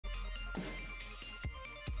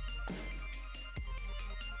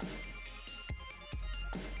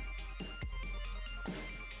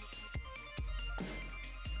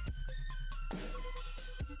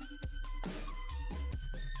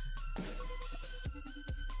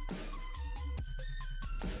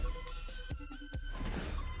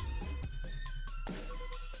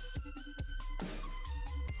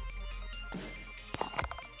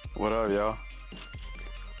What up, y'all?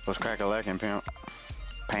 What's crack-a-lackin', pimp?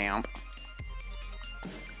 Pamp.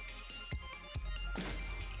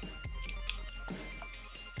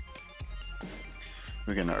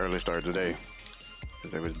 We're getting an early start today.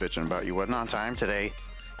 Because they was bitching about you wasn't on time today.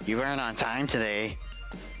 You weren't on time today.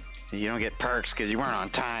 You don't get perks because you weren't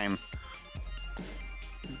on time.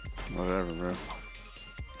 Whatever, bro.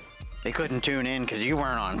 They couldn't tune in because you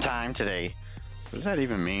weren't on time today. What does that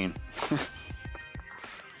even mean?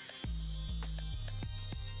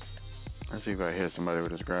 Let's see if I hit somebody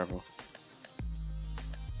with this grapple.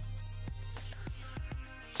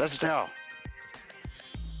 Set still.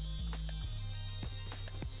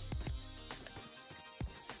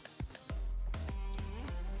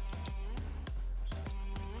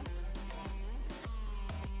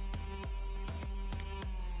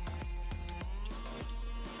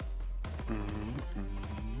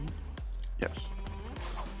 Yes.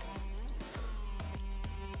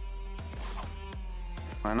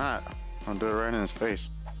 Why not? I'll do it right in his face.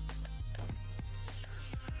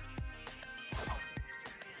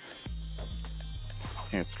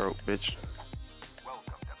 Here, throat, bitch.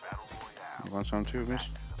 You want some too, bitch?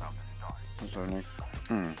 What's up, Nick?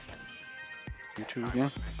 You two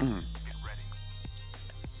again?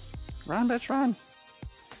 Run, bitch, run!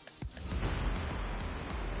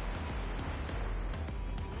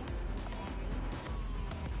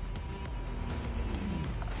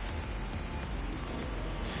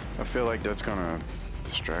 I feel like that's gonna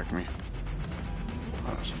distract me.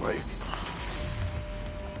 Oh, it's late.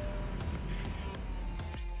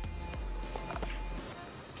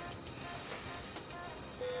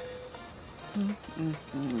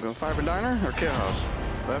 Go Fiber Diner or Kill House?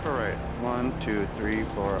 Left or right? 1, 2, 3,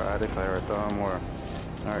 4. I declare a thumb war.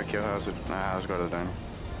 Alright, Kill House. Nah, let's go to the diner.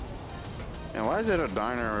 And why is it a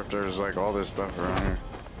diner if there's like all this stuff around here?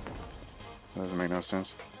 Doesn't make no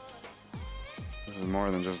sense. This is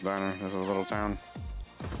more than just diner. This is a little town.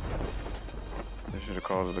 They should have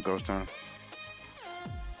called it a ghost town.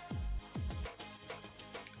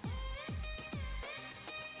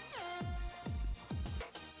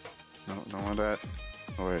 No, don't want that.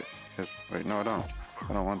 Oh wait, yes. Wait, no I don't.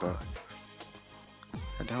 I don't want that.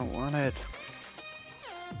 I don't want it.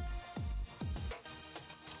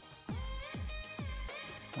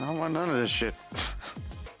 I don't want none of this shit.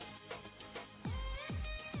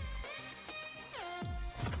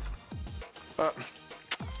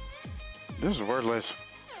 This is wordless.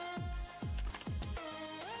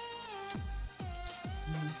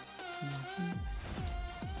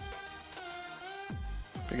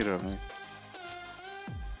 Pick it up, man.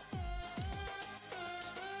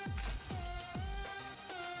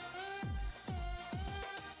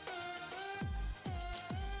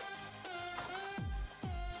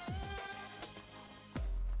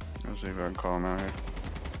 Let's see if I can call him out here.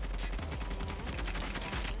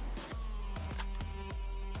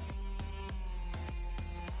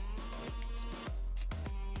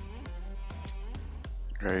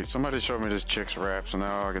 Great. Somebody showed me this chick's rap, so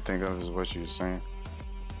now all I can think of is what she was saying.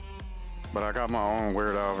 But I got my own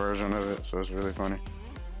Weird Al version of it, so it's really funny.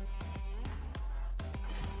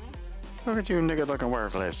 Look at you, nigga, looking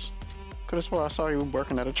worthless. Could've swore I saw you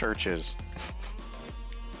working at a church's.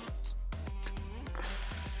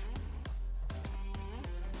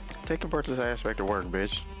 Take a worthless aspect of work,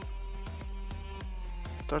 bitch.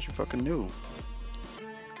 Thought you fucking knew.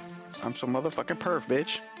 I'm some motherfucking perf,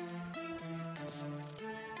 bitch.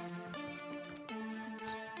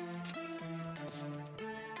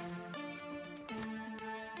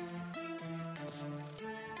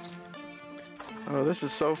 Oh, this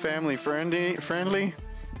is so family friendly.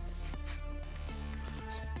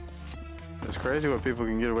 It's crazy what people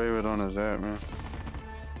can get away with on this app, man.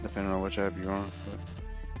 Depending on which app you're on. But.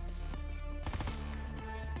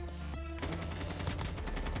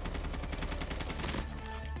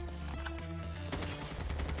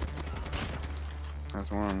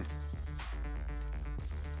 That's one.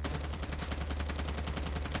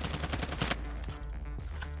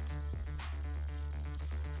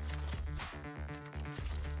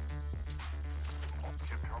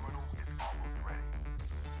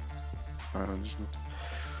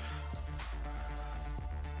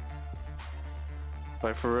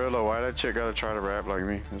 Like for real though, why that chick gotta try to rap like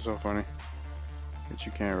me? It's so funny that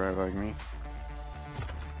you can't rap like me.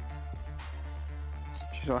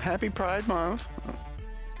 She's on Happy Pride Month.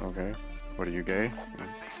 Okay, what are you, gay?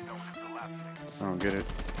 I don't get it.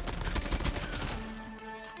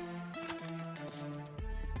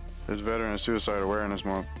 It's Veteran Suicide Awareness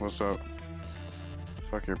Month. What's up?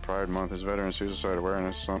 Fuck your Pride Month. It's Veteran Suicide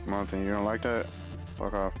Awareness Month and you don't like that?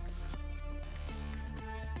 Fuck off.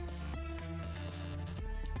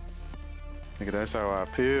 Nigga, that's how I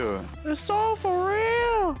feel. It's all for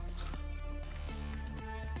real.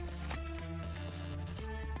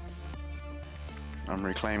 I'm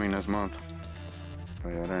reclaiming this month. Oh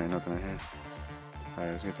yeah, there ain't nothing in here.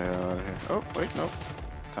 Alright, let's get the hell out of here. Oh, wait, nope.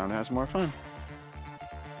 Time to have some more fun.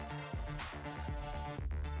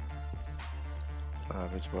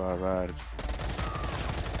 It's wild ride.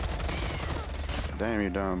 Damn, you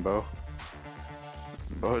done, Bo.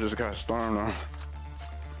 Bo just got stormed on.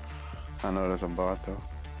 I know that's a bot, though.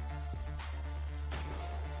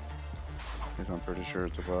 At least I'm pretty sure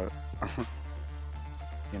it's a bot.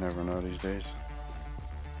 You never know these days.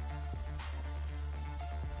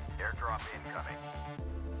 Airdrop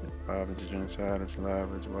incoming. It's inside, it's alive,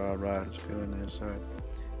 it's wild ride, it's feeling the inside.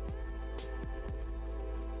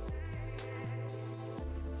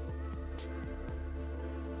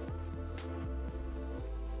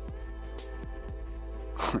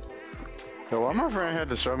 Yo, why my friend had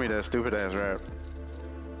to show me that stupid ass rap?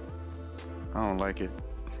 I don't like it.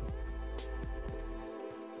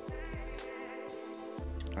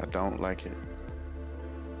 I don't like it.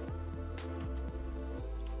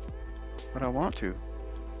 But I want to.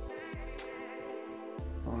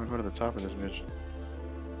 I want to go to the top of this bitch.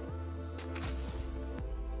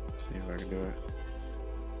 See if I can do it.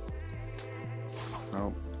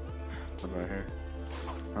 Nope. What about here?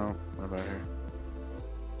 Nope. What about here?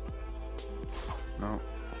 Nope.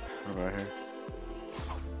 What about here?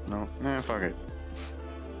 Nope. Man, fuck it.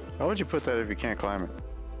 Why would you put that if you can't climb it?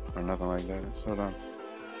 Or nothing like that. So dumb.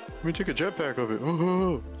 Let me take a jetpack of it.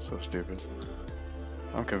 Ooh, so stupid.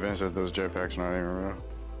 I'm convinced that those jetpacks are not even real.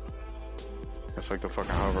 It's like the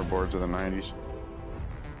fucking hoverboards of the 90s.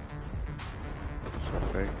 So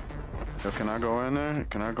fake. Yo, can I go in there?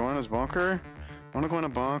 Can I go in this bunker? I wanna go in a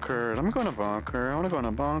bunker. Let me go in a bunker. I wanna go in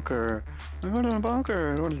a bunker. I'm going to the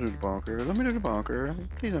bunker. I wanna do the bunker. Let me do the bunker.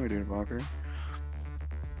 Please let me do the bunker.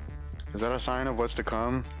 Is that a sign of what's to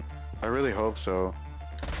come? I really hope so.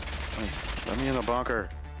 Let me in the bunker.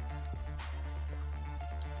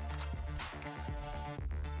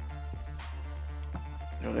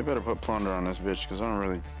 Yo, they better put plunder on this bitch, cause I'm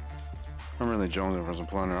really jonesing for some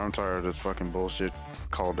plunder. I'm tired of this fucking bullshit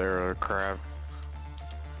caldera crap.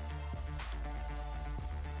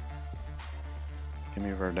 Give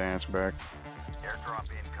me her dance back. Airdrop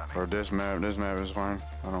incoming. Or this map is fine.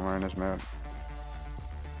 I don't mind this map.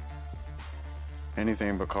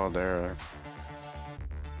 Anything but caldera.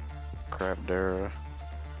 Crapdera.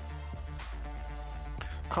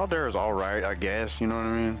 Caldera's alright, I guess, you know what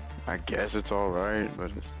I mean? I guess it's alright,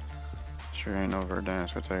 but it sure ain't no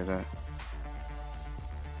Verdansk, I'll tell you that.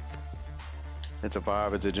 It's a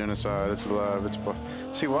vibe, it's a genocide, it's a vibe, it's a...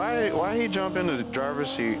 See, why he jump into the driver's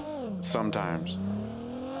seat sometimes?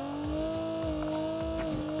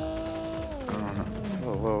 I don't know.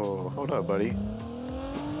 Whoa, whoa, hold up, buddy.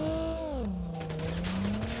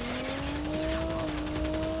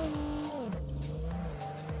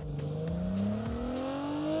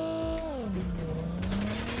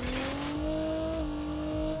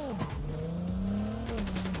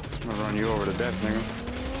 I'm gonna run you over to death, nigga.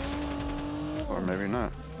 Or maybe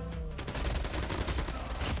not.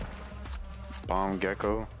 Bomb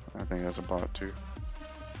Gecko. I think that's a bot too.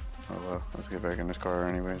 Oh well, let's get back in this car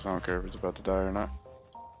anyways. I don't care if it's about to die or not.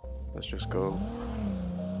 Let's just go.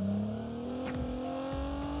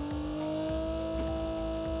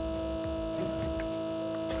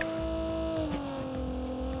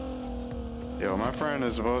 Yo, my friend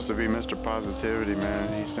is supposed to be Mr. Positivity,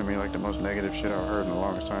 man. He sent me like the most negative shit I've heard in the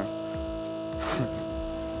longest time.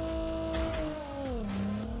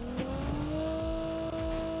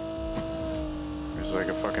 It's like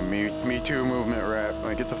a fucking Me Too movement rap.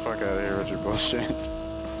 Like, get the fuck out of here with your bullshit.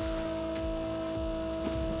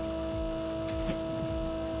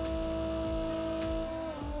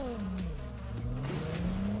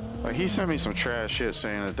 Like, he sent me some trash shit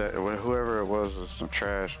saying that whoever it was some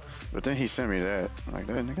trash. But then he sent me that. Like,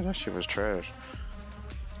 that nigga, that shit was trash.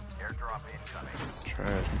 Airdrop incoming.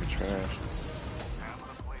 Trash, nigga, trash.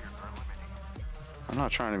 I'm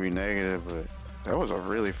not trying to be negative, but that was a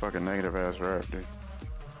really fucking negative ass rap, dude.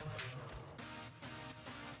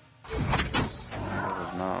 That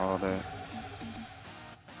was not all that.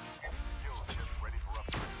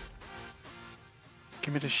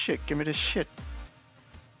 Give me the shit, give me the shit.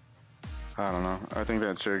 I don't know. I think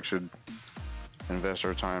that chick should invest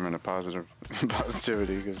her time in a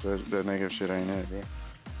positivity, because that negative shit ain't it, bro.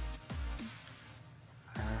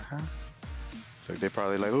 So they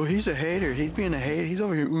probably like, oh, he's a hater. He's being a hater. He's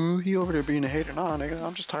over here. Ooh, he over there being a hater. Nah, nigga,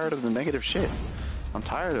 I'm just tired of the negative shit. I'm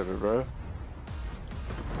tired of it, bro.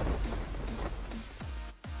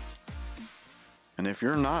 And if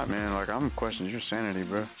you're not, man, like, I'm questioning your sanity,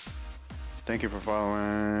 bro. Thank you for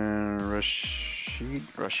following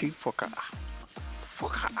Rashid Foka.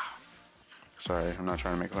 Sorry, I'm not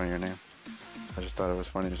trying to make fun of your name. I just thought it was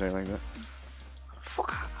funny to say it like that.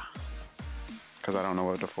 Foka. Because I don't know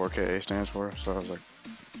what the 4KA stands for, so I was like,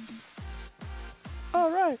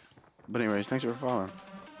 alright. But anyways, thanks for following.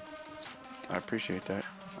 I appreciate that.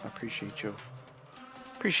 I appreciate you.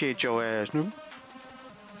 Appreciate your ass, noob.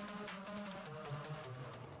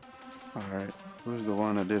 Alright, who's the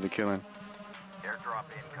one that did the killing? Airdrop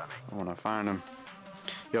incoming. I wanna find him.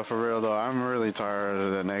 Yo, for real though, I'm really tired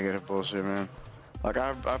of the negative bullshit, man. Like,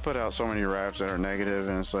 I put out so many raps that are negative,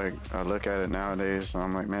 and it's like, I look at it nowadays, and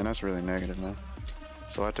I'm like, man, that's really negative, man.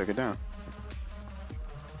 So I took it down.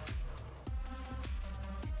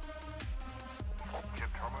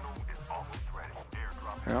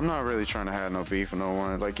 Hey, I'm not really trying to have no beef with no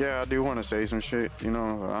one. Like, yeah, I do want to say some shit, you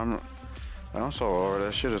know, but I'm so over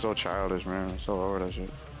that shit. Is so childish, man. I'm so over that shit.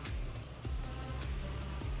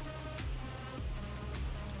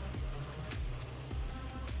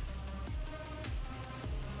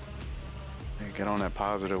 Hey, get on that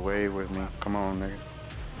positive wave with me. Come on, nigga.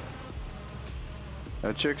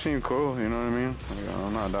 That chick seemed cool, you know what I mean? Like,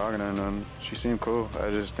 I'm not dogging her or nothing. She seemed cool. I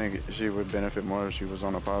just think she would benefit more if she was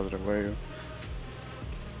on a positive wave.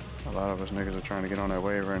 A lot of us niggas are trying to get on that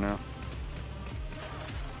wave right now.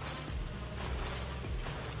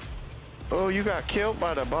 Oh, you got killed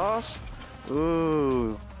by the boss?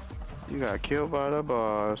 Ooh, you got killed by the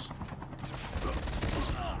boss.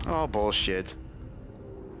 Oh, bullshit.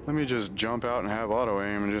 Let me just jump out and have auto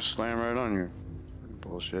aim and just slam right on you.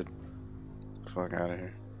 Bullshit. Fuck out of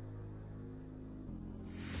here.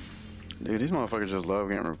 Dude, these motherfuckers just love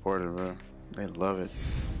getting reported, bro. They love it.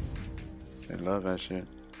 They love that shit.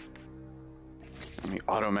 Letting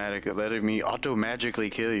me auto-magically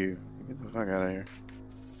kill you. Get the fuck out of here.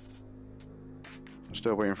 I'm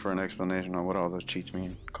still waiting for an explanation on what all those cheats mean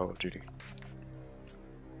in Call of Duty.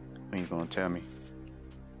 When you gonna tell me?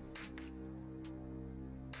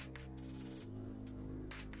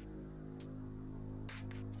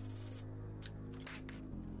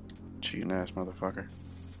 Cheating ass motherfucker.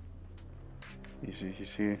 You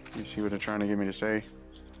see what they're trying to get me to say?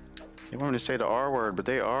 They want me to say the R word, but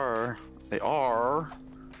they're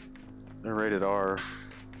rated R.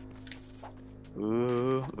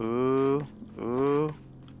 Ooh,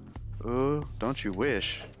 don't you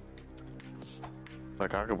wish?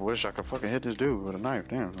 Like, I could wish I could fucking hit this dude with a knife,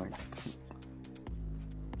 damn, like.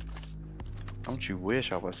 Don't you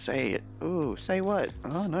wish I would say it? Ooh, say what?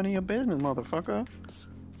 Oh, none of your business, motherfucker.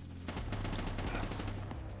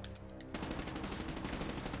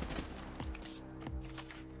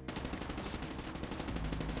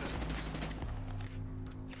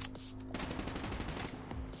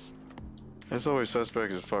 It's always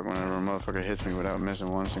suspect as fuck whenever a motherfucker hits me without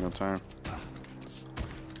missing one single time.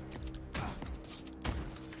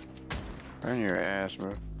 Right in your ass, bro.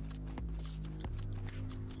 You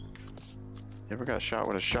ever got shot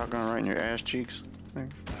with a shotgun right in your ass cheeks?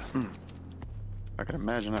 I can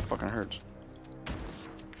imagine that fucking hurts.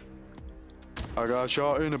 I got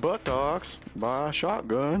shot in the buttocks by a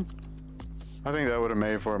shotgun. I think that would have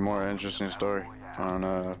made for a more interesting story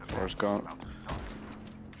on Forrest Gump.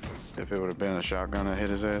 If it would have been a shotgun that hit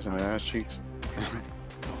his ass in the ass cheeks.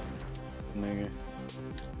 Nigga.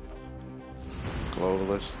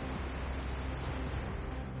 Globalist.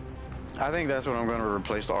 I think that's what I'm going to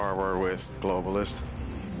replace the R word with. Globalist.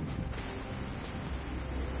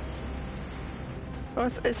 Oh,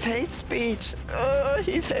 it's hate speech. Oh,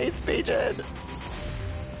 he's hate speeching.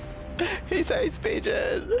 He's hate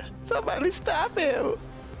speeching. Somebody stop him.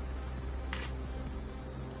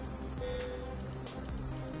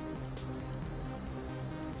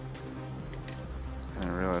 I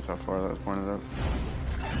didn't realize how far that was pointed up.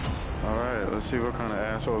 Alright, let's see what kind of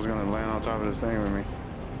asshole is gonna land on top of this thing with me.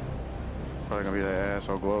 Probably gonna be that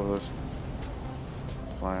asshole globalist.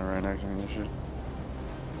 Flying right next to me and shit.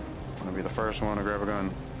 I'm gonna be the first one to grab a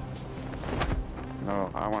gun. No,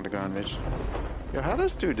 I want the gun, bitch. Yo, how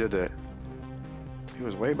this dude did that? He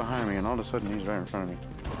was way behind me and all of a sudden he's right in front of me.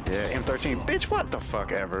 Yeah, M13. Bitch, what the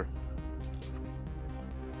fuck ever?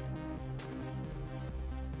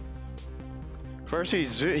 First he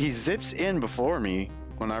zips in before me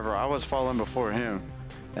whenever I was falling before him,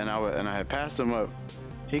 and I had passed him up.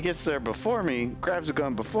 He gets there before me, grabs a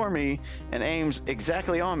gun before me, and aims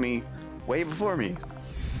exactly on me, way before me.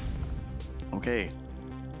 Okay.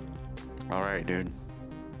 All right, dude.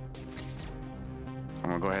 I'm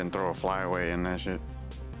gonna go ahead and throw a flyaway in that shit.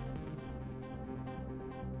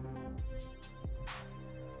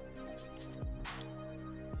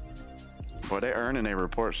 Boy, they earning their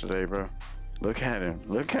reports today, bro. Look at him.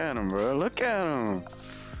 Look at him, bro. Look at him.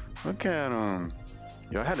 Look at him.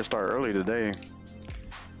 Yo, I had to start early today.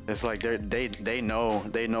 It's like they know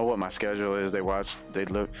what my schedule is. They watch, they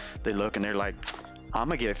look, and they're like, I'm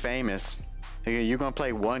gonna get famous. You're gonna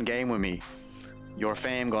play one game with me. Your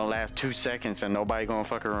fame gonna last 2 seconds, and nobody gonna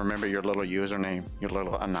fucking remember your little username, your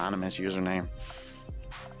little anonymous username.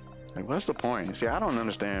 Like, what's the point? See, I don't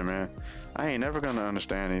understand, man. I ain't never gonna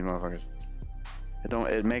understand these motherfuckers.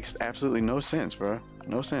 It makes absolutely no sense, bro.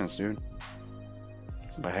 No sense, dude.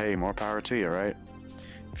 But hey, more power to you, right?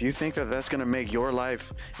 If you think that that's gonna make your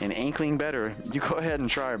life an inkling better, you go ahead and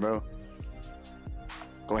try, bro.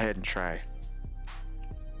 Go ahead and try.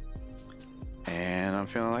 And I'm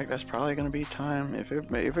feeling like that's probably gonna be time. If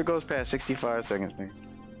it goes past 65 seconds, maybe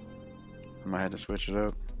I might have to switch it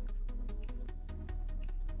up.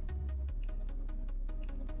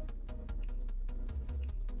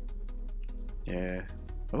 Yeah.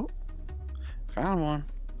 Oh, found one.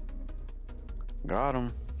 Got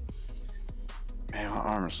him. Man, my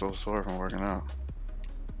arm is so sore from working out.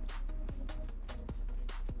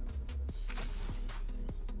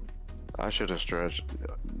 I should have stretched.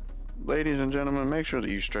 Ladies and gentlemen, make sure that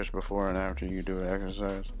you stretch before and after you do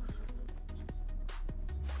exercise.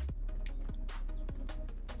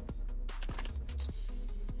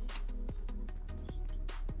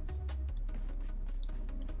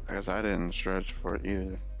 Because I didn't stretch for it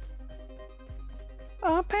either.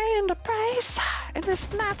 I'm paying the price, and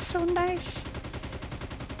it's not so nice.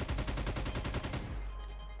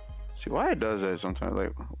 See why it does that sometimes?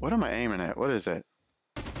 Like, what am I aiming at? What is that?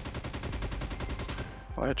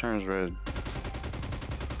 Why it turns red?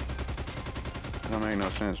 That don't make no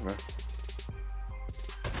sense, bro.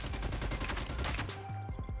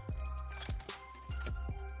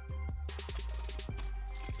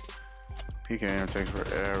 PK aim takes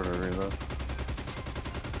forever to reload.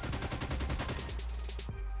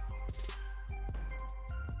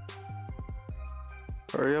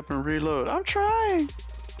 Hurry up and reload. I'm trying.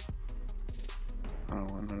 I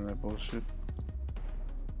don't want none of that bullshit.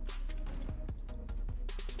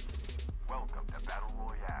 Welcome to Battle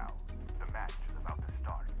Royale. The match is about to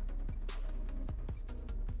start.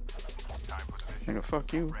 Time for the mission. Nigga,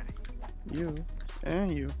 fuck you. Ready. You.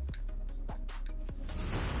 And you.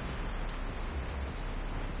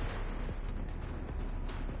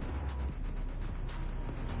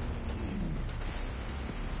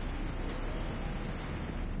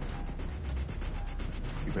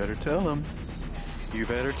 You better tell him. You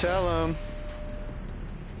better tell him.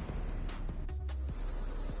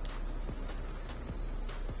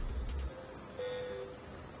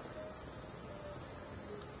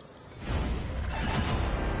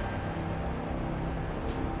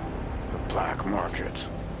 The black market.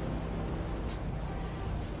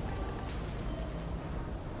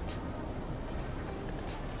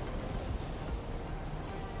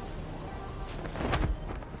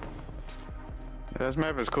 This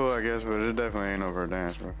map is cool, I guess, but it definitely ain't over a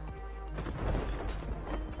dance, bro.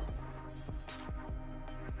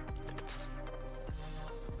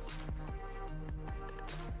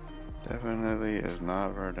 Definitely is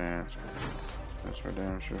not Verdansk. That's for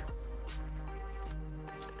damn sure.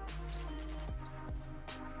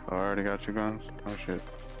 Oh, I already got 2 guns? Oh shit.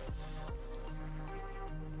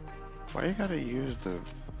 Why you gotta use the...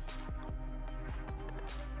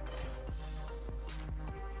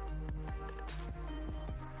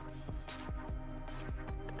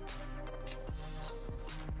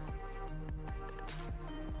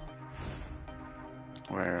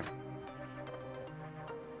 Where?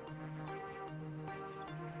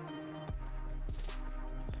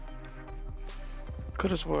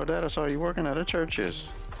 Could have swore that I saw you working at a church's.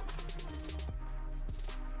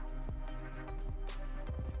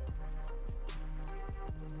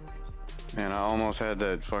 Man, I almost had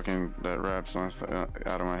that rap song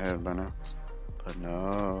out of my head by now. But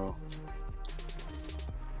no.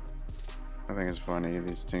 I think it's funny,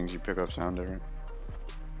 these things you pick up sound different.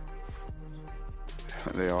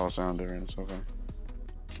 They all sound different, it's okay.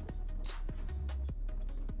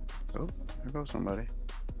 Oh, there goes somebody.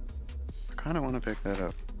 I kinda wanna pick that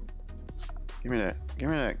up. Give me that, give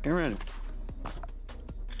me that, give me that.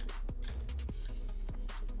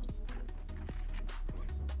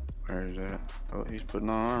 Where is that? Oh, he's putting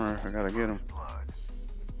on armor, I gotta get him.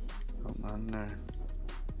 Oh, not in there.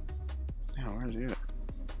 Yeah, where's he at?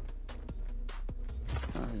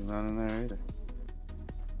 No, he's not in there either.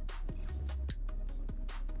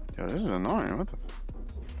 Yo, this is annoying. What the?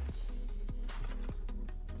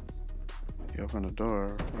 He opened the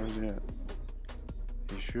door. Where's he at?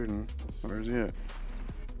 He's shooting. Where's he at?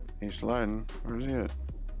 He's sliding. Where's he at?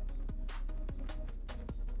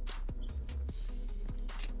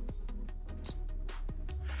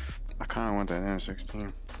 kind of want that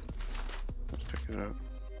M16. Let's pick it up.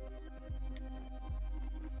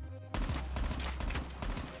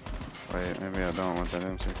 Wait, maybe I don't want that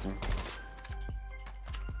M16.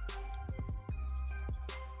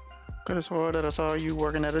 Could have swore that I saw you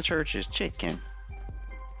working at a church's chicken.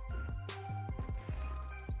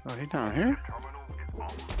 Oh, he down here?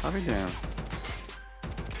 I'll be down.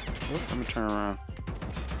 Oop, let me turn around.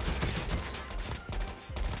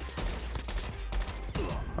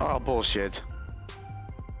 Oh, bullshit.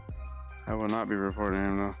 I will not be reporting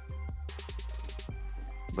him though.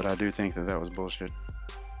 But I do think that that was bullshit.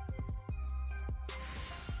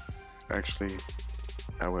 Actually,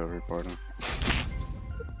 I will report him.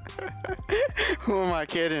 Who am I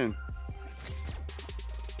kidding?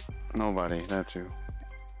 Nobody, that's who.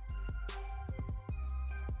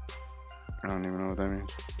 I don't even know what that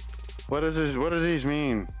means. What is this? What do these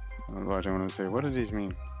mean? I'm watching what I say. What do these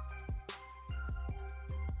mean?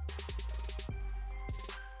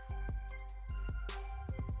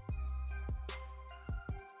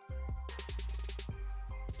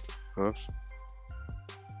 Oops.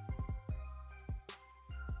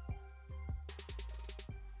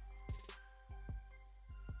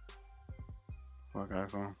 Fuck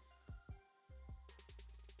iPhone.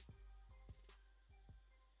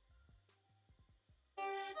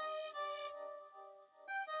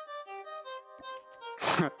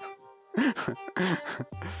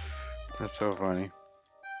 That's so funny.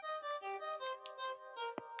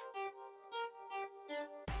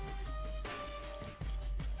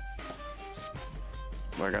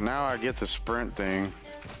 Like now I get the sprint thing,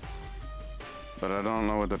 but I don't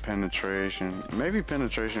know what the penetration. Maybe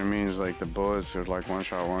penetration means like the bullets are like one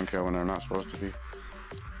shot, one kill when they're not supposed to be.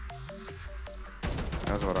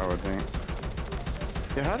 That's what I would think.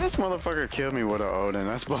 Yeah, how this motherfucker kill me with an Odin?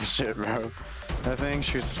 That's bullshit, bro. That thing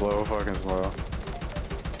shoots slow, fucking slow.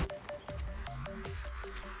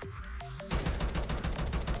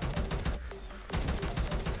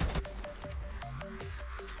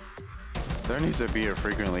 There needs to be a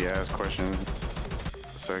frequently asked questions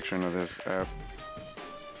section of this app.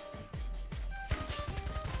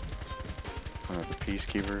 The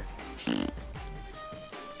Peacekeeper.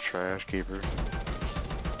 Trash Keeper.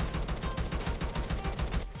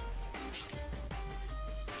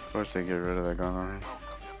 Of course they get rid of that gun on here.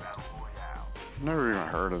 I've never even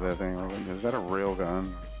heard of that thing. Is that a real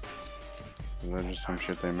gun? Is that just some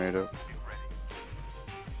shit they made up?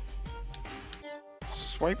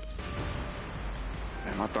 Swipe.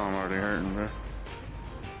 Damn, my thumb already hurting, bro.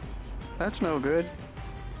 That's no good.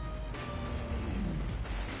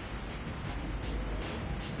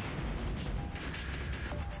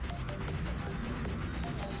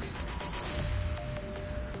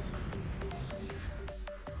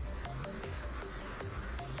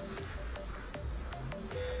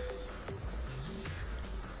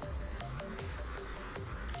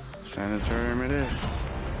 Sanitarium it is.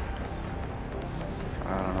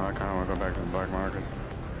 I don't know, I kind of want to go back to the black market.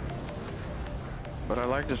 But I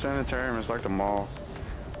like the sanitarium, it's like the mall.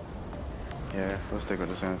 Yeah, let's stick with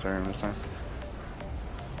the sanitarium this time.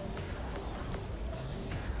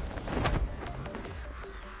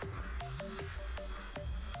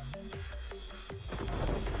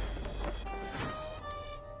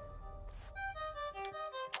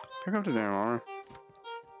 Pick up the damn armor.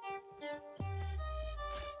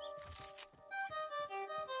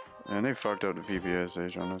 And they fucked up the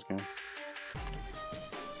PPSH on this game.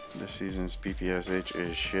 This season's PPSH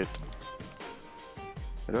is shit.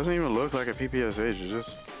 It doesn't even look like a PPSH, it's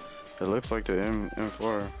just, it looks like the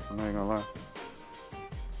M4, I'm not even gonna lie.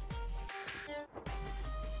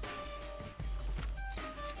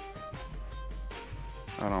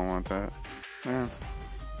 I don't want that. Man.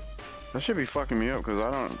 That should be fucking me up, because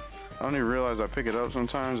I don't even realize I pick it up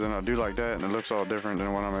sometimes and I do like that and it looks all different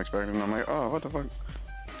than what I'm expecting. I'm like, oh, what the fuck?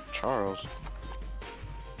 Charles.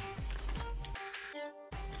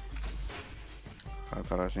 I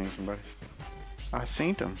thought I seen somebody. I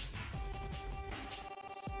seen them.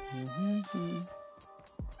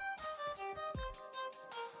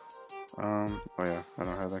 Oh yeah, I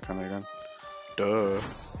don't have that kind of gun. Duh.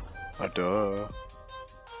 Duh.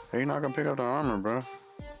 Hey, you're not gonna pick up the armor, bro.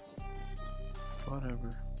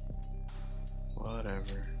 Whatever.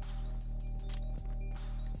 Whatever.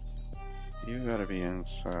 You gotta be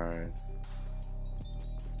inside.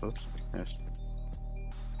 Oops, missed.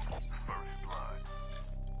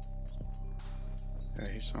 Yeah,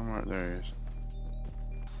 he's somewhere. There he is.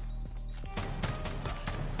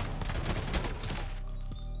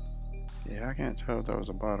 Yeah, I can't tell if that was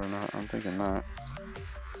a bot or not. I'm thinking not.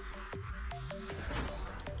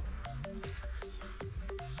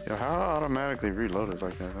 Yo, how automatically reloaded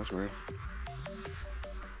like that? That's weird.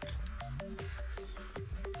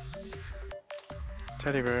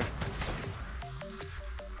 Teddy bear.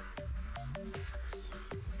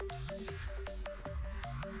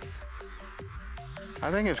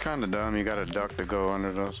 I think it's kind of dumb. You gotta duck to go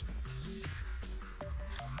under those.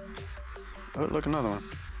 Oh, look, another one.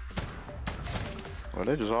 Well,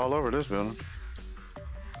 they're just all over this building.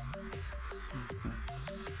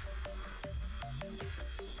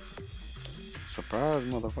 Surprise,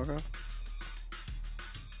 motherfucker.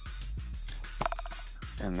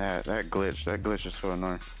 And that glitch is so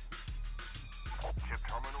annoying. Chip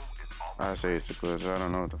terminal is almost I say it's a glitch. I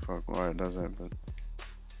don't know what the fuck why it does that, but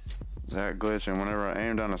that glitch. And whenever I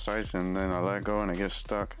aim down the sights and then I let go and it gets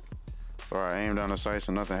stuck, or I aim down the sights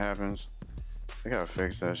and nothing happens, I gotta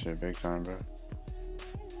fix that shit big time, bro.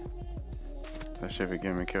 That shit be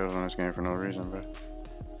getting me killed on this game for no reason, bro.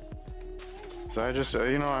 So I just,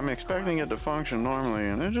 you know, I'm expecting it to function normally,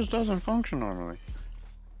 and it just doesn't function normally.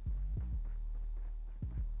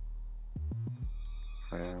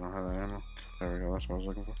 Oh, yeah, I don't have that ammo. There we go, that's what I was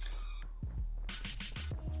looking for.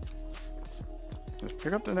 Just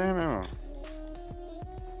pick up the damn ammo.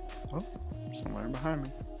 Oh, somewhere behind me.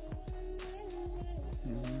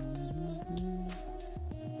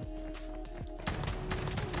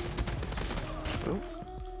 Oh,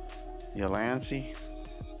 Yalancy.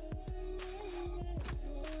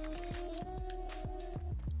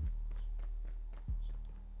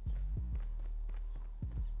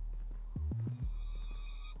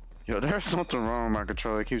 Yo, there's something wrong with my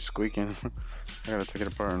controller. It keeps squeaking. I gotta take it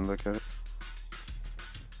apart and look at it.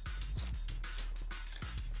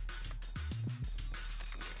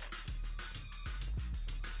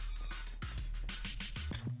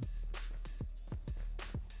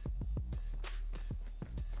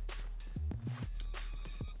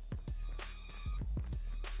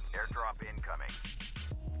 airdrop incoming.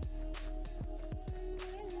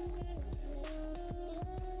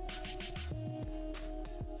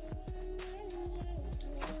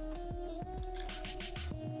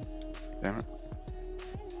 Damn it.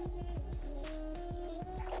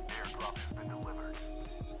 Airdrop has been delivered.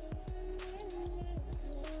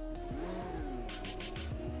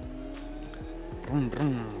 Vroom,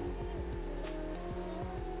 vroom.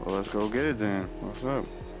 Well, let's go get it then. What's up?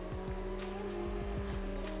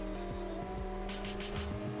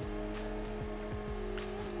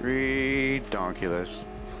 Redonkulous.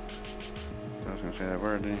 I was gonna say that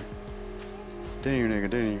word, didn't you? Didn't you, nigga?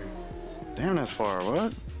 Didn't you? Damn, that's far.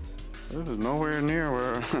 What? This is nowhere near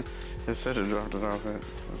where it said it dropped it off at.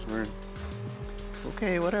 That's weird.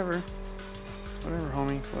 Okay, whatever. Whatever,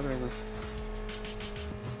 homie. Whatever.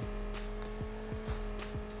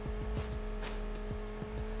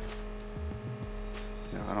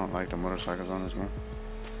 Yeah, I don't like the motorcycles on this one.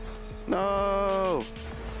 No!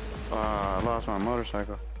 I lost my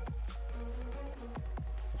motorcycle.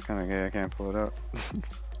 It's kind of gay. I can't pull it up.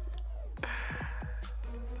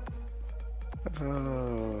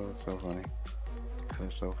 Oh, so funny.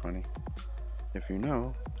 That's so funny. If you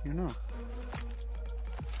know, you know.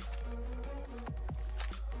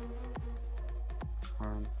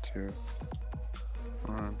 One, two.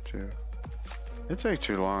 One, two. It takes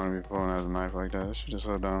too long to be pulling out a knife like that. This shit is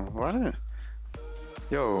so dumb. Why didn't...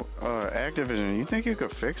 Yo, Activision, you think you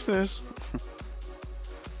could fix this?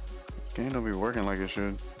 This game don't be working like it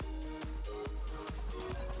should.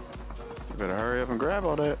 You better hurry up and grab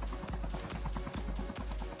all that.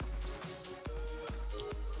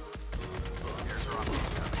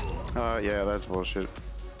 Yeah, that's bullshit.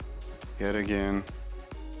 Yet again.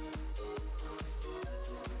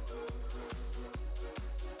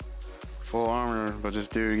 Full armor, but this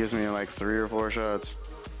dude gives me like 3 or 4 shots.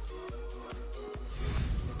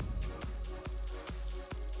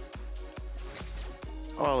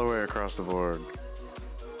 All the way across the board.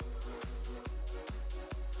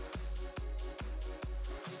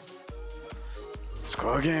 Let's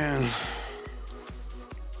go again.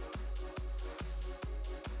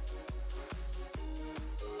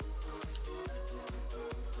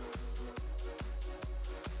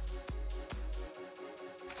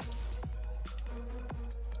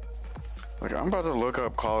 Like, I'm about to look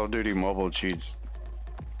up Call of Duty mobile cheats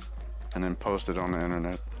and then post it on the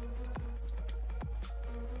internet.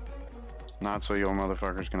 Not so you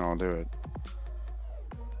motherfuckers can all do it.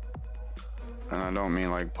 And I don't mean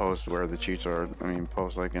like post where the cheats are, I mean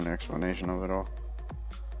post like an explanation of it all.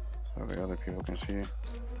 So the other people can see.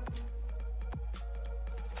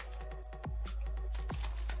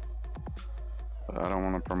 But I don't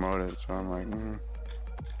want to promote it, so I'm like,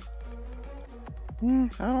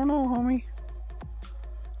 I don't know, homie.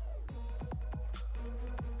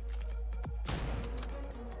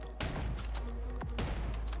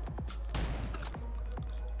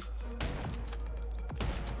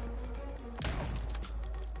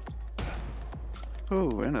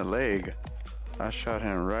 Ooh, in the leg. I shot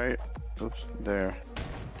him right. Oops, there.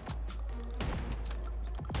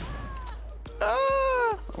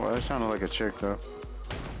 Ah! Well, that sounded like a chick though.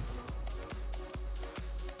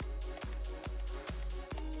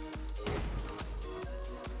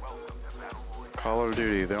 Call of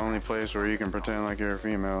Duty, the only place where you can pretend like you're a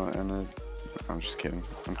female, and I'm just kidding.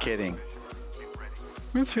 I'm kidding.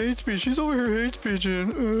 It's hate speech. She's over here hate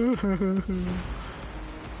speeching.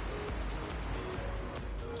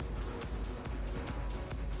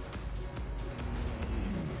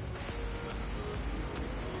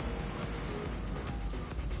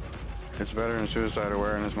 It's Veteran Suicide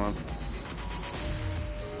Awareness Month.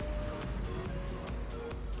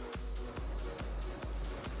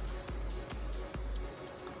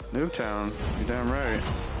 Newtown, you're damn right.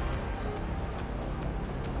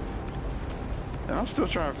 And I'm still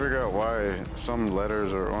trying to figure out why some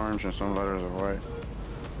letters are orange and some letters are white.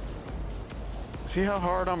 See how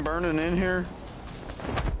hard I'm burning in here?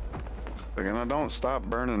 Like, and I don't stop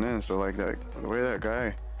burning in, so like that, the way that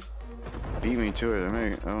guy beat me to it,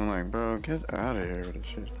 I'm like, bro, get out of here with this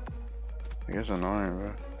shit. I guess annoying,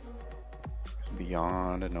 bro. It's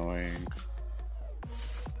beyond annoying.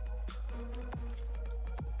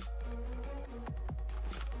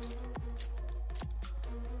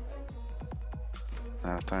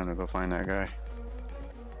 Now it's time to go find that guy.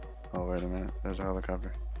 Oh, wait a minute. There's a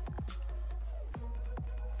helicopter.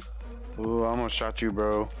 Ooh, I almost shot you,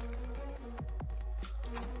 bro.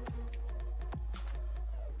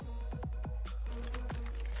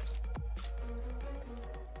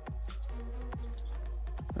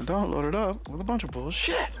 And don't load it up with a bunch of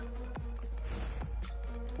bullshit.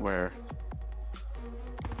 Where?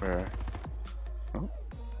 Where? Oh.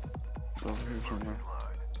 Over here somewhere.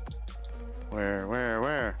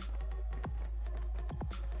 Where?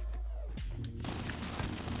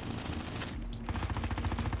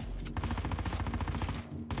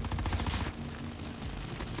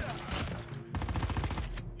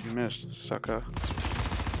 You missed, sucker.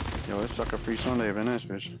 Yo, it's sucker free Sunday in this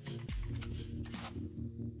bitch.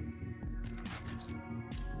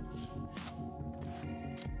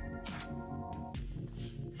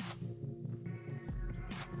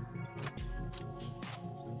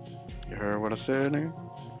 You heard what I said, nigga?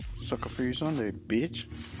 Sucker free Sunday, bitch.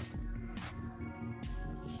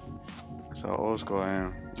 That's how old school I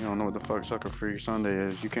am. You don't know what the fuck sucker free Sunday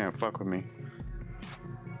is. You can't fuck with me.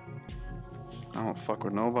 I don't fuck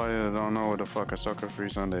with nobody that don't know what the fuck a sucker free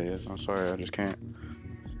Sunday is. I'm sorry, I just can't.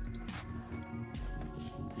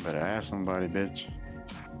 Better ask somebody, bitch.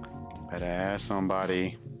 Better ask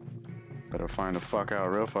somebody. Better find the fuck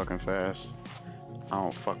out real fucking fast. I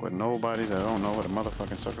don't fuck with nobody that don't know what a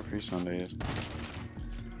motherfucking sucker free Sunday is.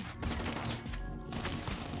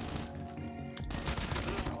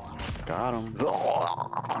 Got him.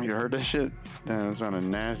 You heard that shit? Damn, that sounded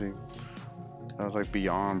nasty. That was like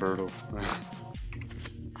beyond brutal.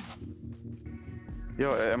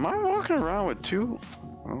 Yo, am I walking around with two?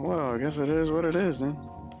 Oh, well, I guess it is what it is then.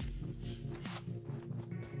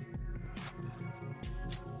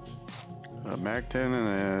 A Mac 10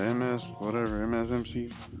 and a MS, whatever,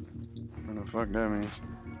 MSMC. What the fuck that means?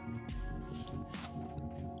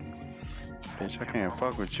 Bitch, I can't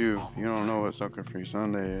fuck with you. You don't know what Sucker Free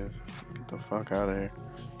Sunday is. Get the fuck out of here.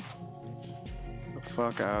 Get the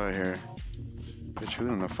fuck out of here. Bitch, who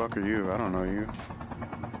in the fuck are you? I don't know you.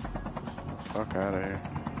 Fuck out of here.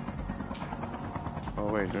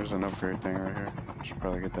 Oh wait, there's an upgrade thing right here. I should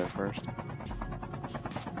probably get that first.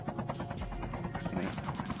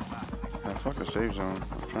 Yeah, fuck a save zone.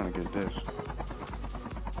 I'm trying to get this.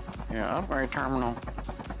 Yeah, upgrade terminal.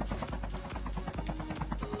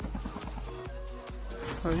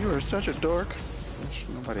 Oh, you are such a dork. Bitch,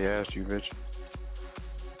 nobody asked you, bitch.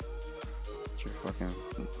 It's your fucking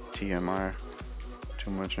TMI.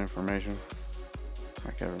 Too much information.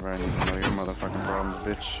 Like everybody needs to know your motherfucking problems,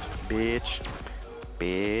 bitch. Bitch.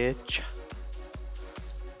 Bitch.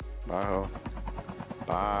 Bye, ho.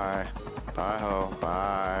 Bye. Bye, ho.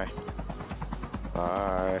 Bye.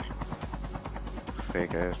 Bye.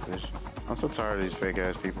 Fake ass bitch. I'm so tired of these fake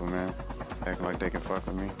ass people, man. Acting like they can fuck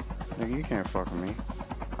with me. Nigga, you can't fuck with me.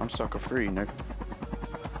 I'm sucker free, nigga.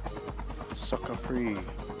 Sucker free.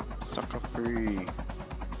 Sucker free.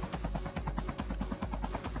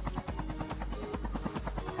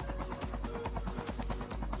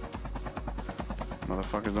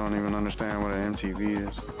 Motherfuckers don't even understand what an MTV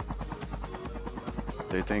is.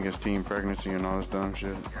 They think it's teen pregnancy and all this dumb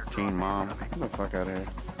shit. Teen mom. Get the fuck out of here.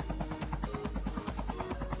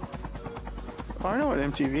 Oh, I know what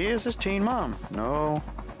MTV is. It's teen mom. No.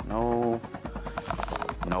 No.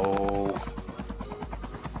 No.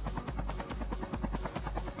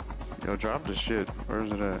 Yo, drop the shit.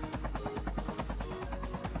 Where's it at?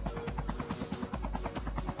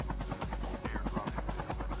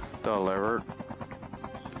 Delivered.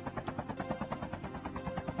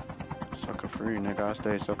 Sucker free, nigga. I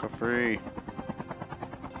stay sucker free.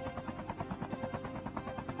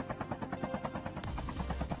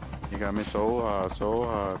 You got me so hard, so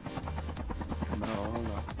hard. No, hold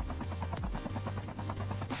on.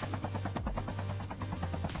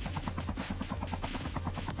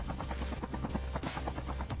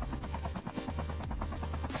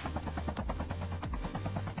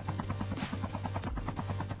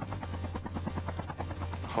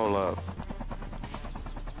 Hold up.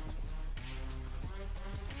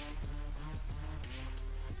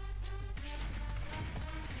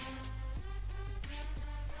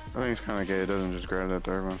 I think it's kind of gay. It doesn't just grab that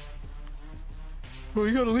third one. Well,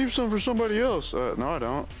 you gotta leave some for somebody else. No, I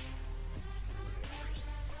don't.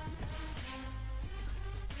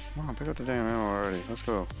 Come on, pick up the damn ammo already. Let's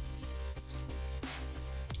go.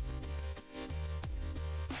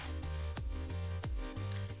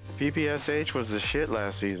 PPSH was the shit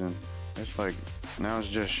last season. It's like, now it's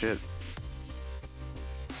just shit.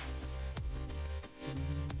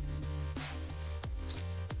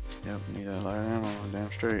 Yep, need that light ammo.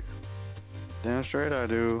 Damn straight. Damn straight I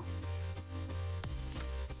do.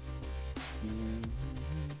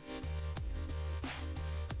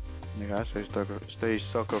 Nigga, I say stay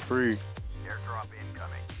sucker free. Airdrop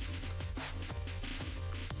incoming.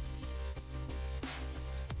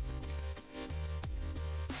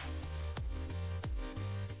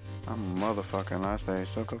 I'm a motherfucking I stay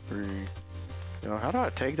sucker free. Yo, how do I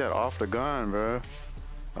take that off the gun, bro?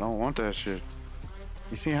 I don't want that shit.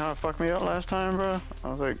 You see how it fucked me up last time, bro? I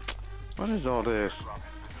was like, what is all this?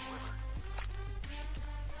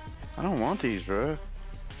 I don't want these, bro.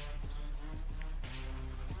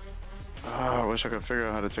 Ah, I wish I could figure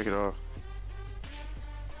out how to take it off.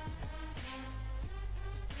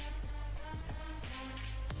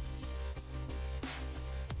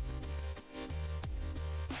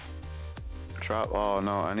 Drop, oh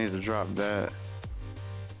no, I need to drop that.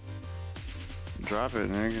 Drop it,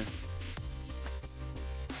 nigga.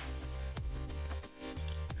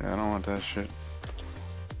 Yeah, I don't want that shit.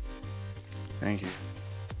 Thank you.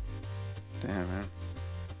 Damn, man.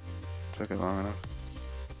 Took it long enough.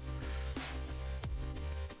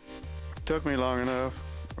 Took me long enough.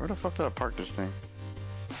 Where the fuck did I park this thing?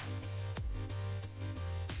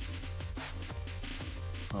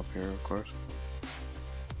 Up here, of course.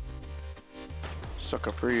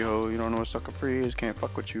 Sucker free, ho. You don't know what sucker free is? Can't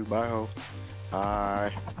fuck with you. Bye, ho.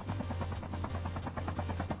 Bye.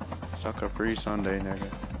 Sucker free Sunday, nigga.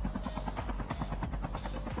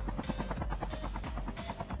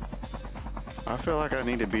 I feel like I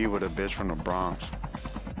need to be with a bitch from the Bronx.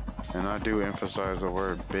 And I do emphasize the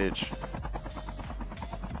word bitch.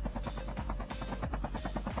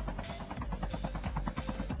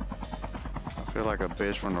 I feel like a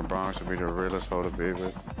bitch from the Bronx would be the realest hoe to be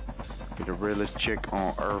with. Be the realest chick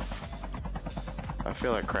on earth. I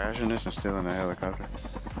feel like crashing this and stealing a helicopter.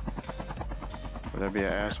 Would that be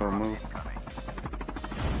an asshole move?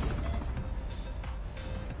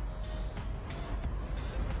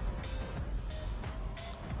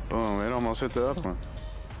 Boom, it almost hit the other one.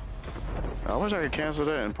 I wish I could cancel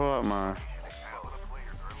that and pull out my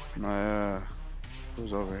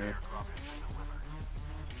who's over here?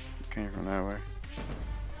 Came from that way.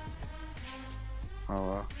 Oh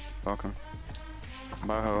well, welcome.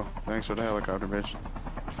 Bye ho. Thanks for the helicopter, bitch.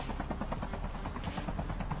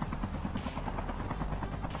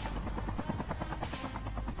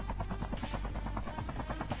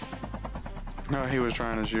 No, he was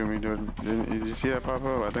trying to shoot me, dude. Did you see that pop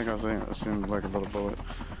up? I think I seen like a little bullet.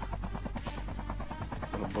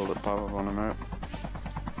 Little bullet pop up on the map.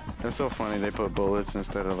 It's so funny they put bullets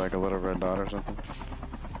instead of like a little red dot or something.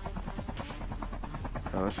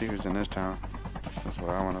 Oh, let's see who's in this town. That's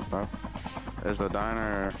what I want to stop. Is the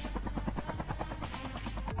diner?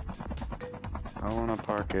 I want to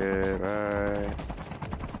park it right.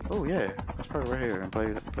 Oh yeah, let's park right here and play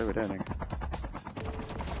with that nigga.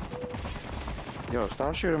 Yo,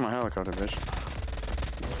 stop shooting my helicopter, bitch.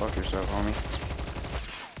 Fuck yourself, homie.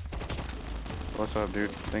 What's up,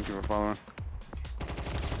 dude? Thank you for following.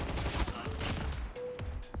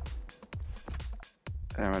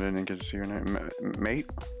 Damn, I didn't get to see your name. Mate?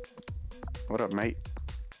 What up, mate?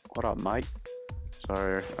 What up, mate?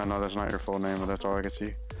 Sorry, I know that's not your full name, but that's all I could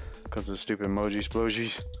see. Because of stupid emoji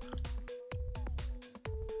splojis.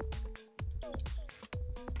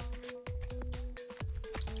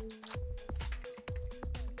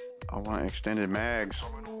 I want extended mags.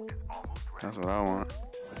 That's what I want.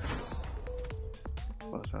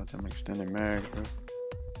 Bust out them extended mags, bro.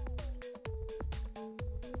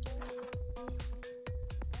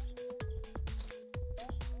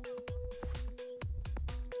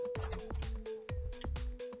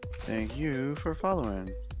 Thank you for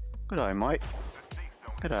following. Good eye, mate.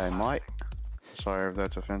 Good eye, mate. Sorry if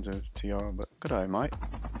that's offensive to y'all, but good eye, mate.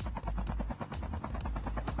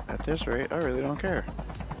 At this rate, I really don't care.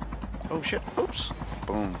 Oh shit! Oops!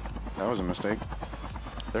 Boom. That was a mistake.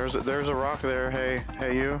 There's a rock there.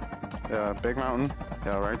 Hey you. Big mountain.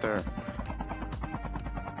 Yeah, right there.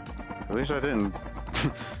 At least I didn't.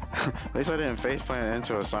 At least I didn't face plant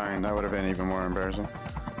into a sign. That would have been even more embarrassing.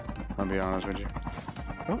 I'll be honest with you.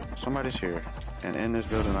 Oh, somebody's here. And in this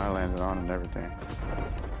building I landed on and everything.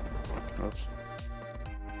 Oops.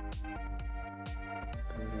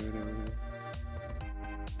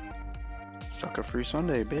 Sucker free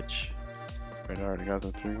Sunday, bitch. Wait, I already got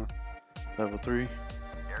the 3 one. Level 3.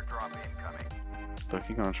 Airdrop incoming. Look,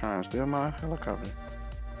 he gonna try and steal my helicopter.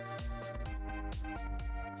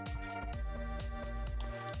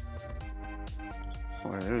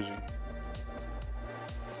 Where is he?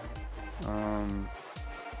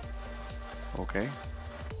 Okay.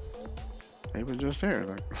 He was just here,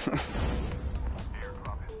 like.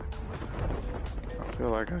 I feel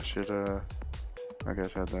like I should, I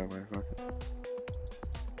guess head that way, fuck it.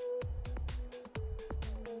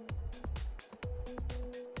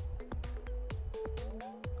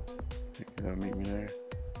 They'll meet me there.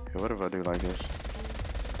 Hey, what if I do like this?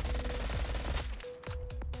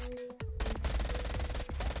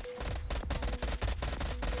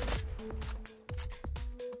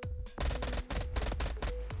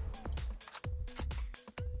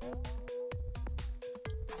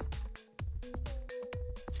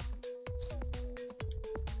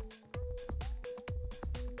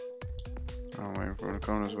 I'm waiting for the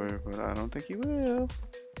Kona's wave, but I don't think he will.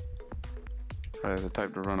 Probably the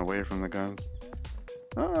type to run away from the guns.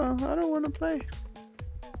 I don't want to play.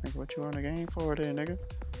 Like, what you on the game for there, nigga?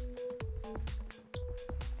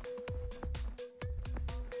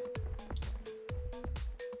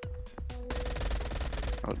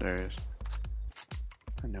 Oh, there he is.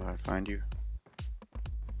 I knew I'd find you.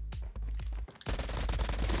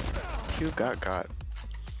 You got.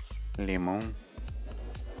 Limon.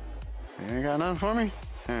 You ain't got nothing for me?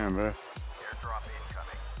 Damn, bro. Airdrop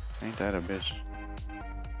incoming. Ain't that a bitch?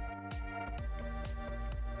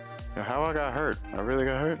 Yo, how I got hurt? I really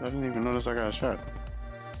got hurt? I didn't even notice I got shot.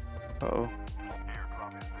 Uh-oh.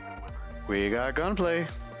 Airdrop has been delivered. We got gunplay.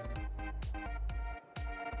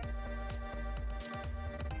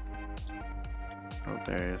 Oh,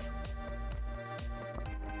 there he is.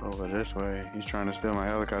 Over this way. He's trying to steal my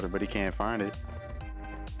helicopter, but he can't find it.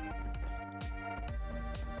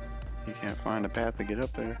 He can't find a path to get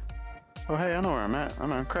up there. Oh, hey, I know where I'm at.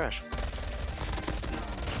 I'm on crash.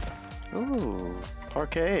 Ooh,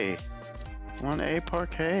 parquet. 1A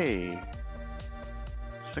parquet.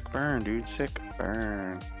 Sick burn, dude. Sick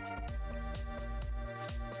burn.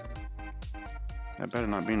 That better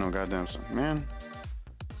not be no goddamn son. Man,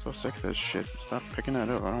 so sick of this shit. Stop picking that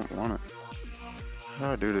up. I don't want it. How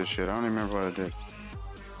do I do this shit? I don't even remember what I did.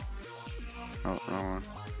 Oh, wrong one.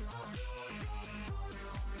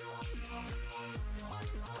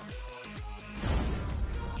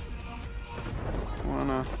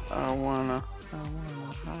 I wanna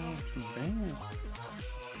have some bands.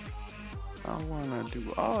 I wanna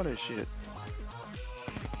do all this shit.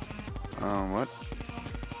 What?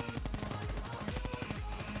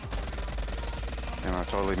 And I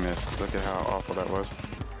totally missed. Look at how awful that was.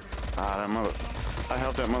 Ah, I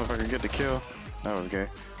helped that motherfucker get the kill. That was gay.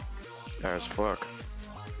 As fuck.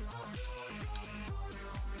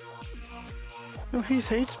 No, he's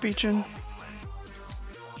hate speeching.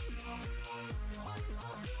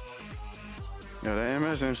 Yeah, the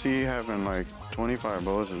MSMC having like 25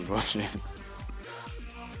 bullets is bullshit.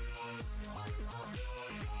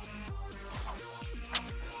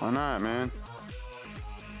 Why not, man?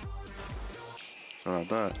 So I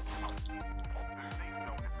thought.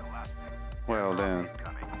 Well then.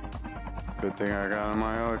 Good thing I got on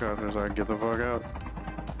my helicopter so I can get the fuck out.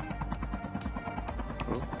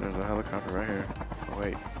 Oh, there's a helicopter right here. Oh,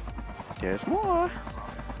 wait. There's more!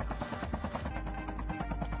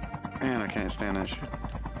 Man, I can't stand that shit.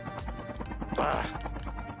 Ah,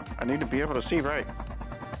 I need to be able to see right.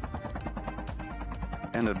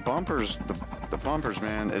 And the bumpers, the bumpers,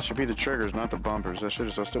 man, it should be the triggers, not the bumpers. That shit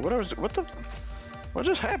is so stupid. What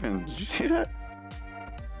just happened? Did you see that?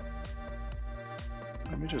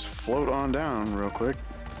 Let me just float on down real quick.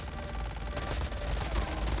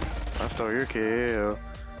 I stole your kill.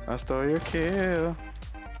 I stole your kill.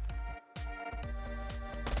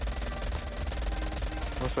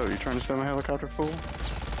 what's up? You trying to steal my helicopter, fool?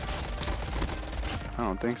 I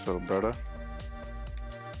don't think so, brother.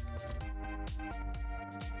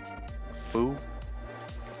 Fool?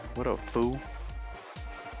 What up, fool?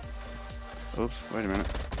 Oops, wait a minute.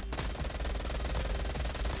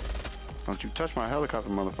 Don't you touch my helicopter,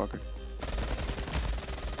 motherfucker.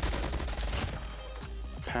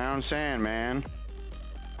 Pound sand, man.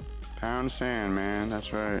 Pound sand, man.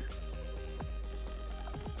 That's right.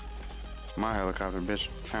 It's my helicopter, bitch.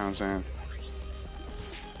 Pound sand.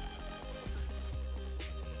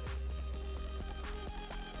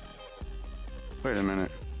 Wait a minute.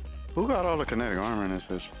 Who got all the kinetic armor in this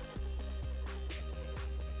bitch?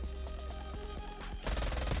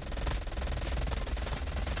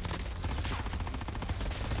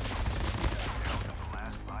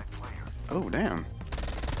 Oh, damn.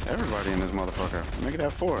 Everybody in this motherfucker. Make it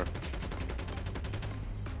have 4.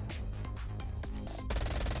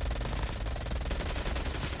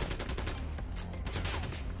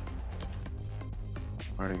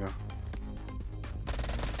 Where'd he go?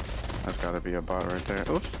 That's gotta be a bot right there.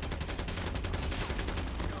 Oops.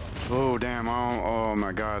 Oh, damn. Oh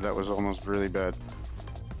my god, that was almost really bad.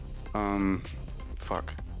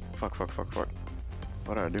 Fuck. Fuck.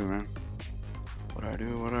 What'd I do, man? What'd I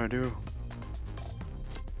do?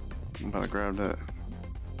 I'm about to grab that.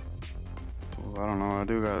 Ooh, I don't know. I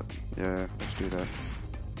do got... Yeah, let's do that.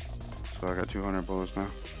 So I got 200 bullets now.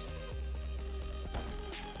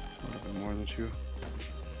 A little bit more than you.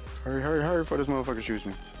 Hurry before this motherfucker shoots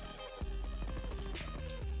me.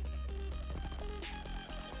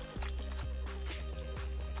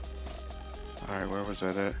 Alright, where was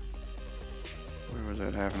that at? Where was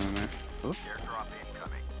that happening there? Oops. Airdrop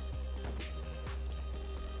incoming.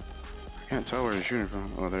 I can't tell where he's shooting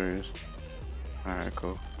from. Oh, there he is. Alright,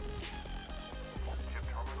 cool. Chip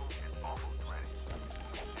terminal is almost ready.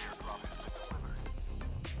 Airdrop has been delivered.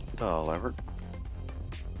 The lever.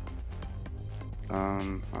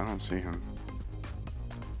 I don't see him.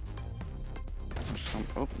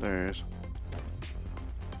 Oh, there he is.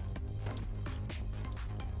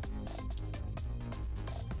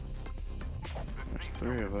 There's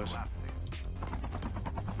 3 of us.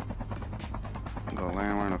 I'm gonna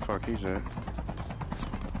land where the fuck he's at.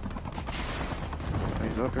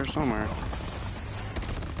 He's up here somewhere.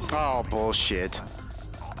 Oh, bullshit.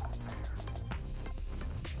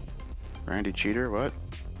 Randy cheater, what?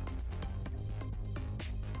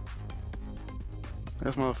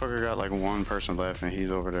 This motherfucker got like 1 person left and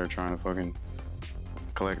he's over there trying to fucking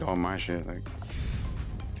collect all my shit. Like,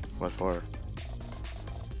 what for?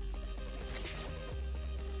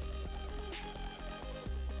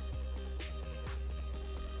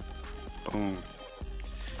 Boom.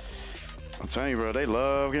 I'm telling you, bro, they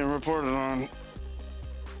love getting reported on.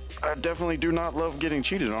 I definitely do not love getting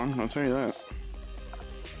cheated on, I'll tell you that.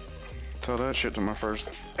 Tell that shit to my first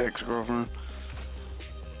ex-girlfriend.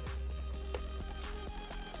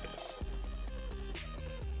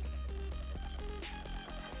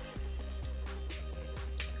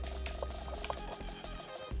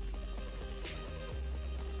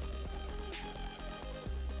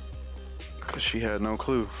 Cause she had no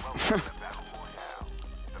clue.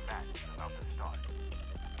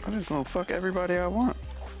 I'm just gonna fuck everybody I want.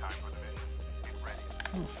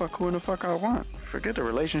 I'm gonna fuck who in the fuck I want. Forget the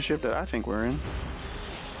relationship that I think we're in.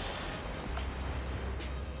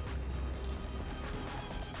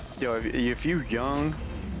 Yo, if you young,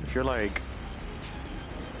 if you're like,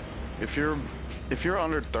 if you're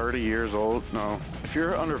under 30 years old, no, if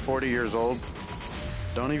you're under 40 years old,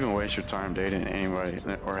 don't even waste your time dating anybody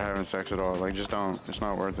or having sex at all. Like, just don't. It's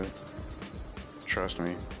not worth it. Trust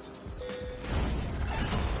me.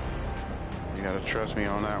 You gotta trust me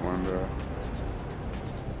on that one, bro.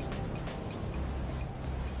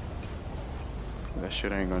 That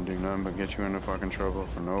shit ain't gonna do nothing but get you into fucking trouble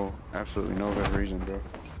for absolutely no good reason, bro.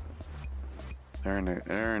 There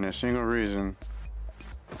ain't a single reason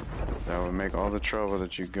that would make all the trouble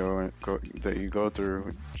that you go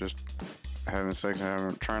through just having sex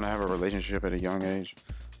and trying to have a relationship at a young age.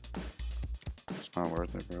 It's not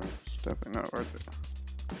worth it, bro. It's definitely not worth it.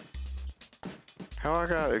 How I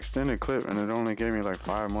got extended clip and it only gave me like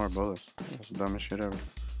 5 more bullets. That's the dumbest shit ever.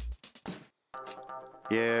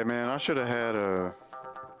 Yeah, man, I should have had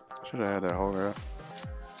that whole rep.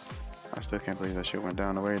 I still can't believe that shit went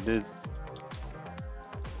down the way it did.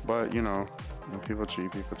 But, you know, when people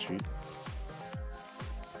cheat, people cheat.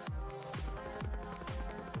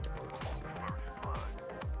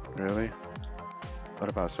 Really? What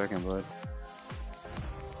about second blood?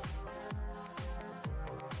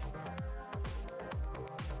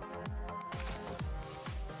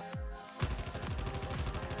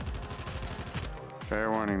 Fair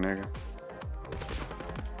warning, nigga.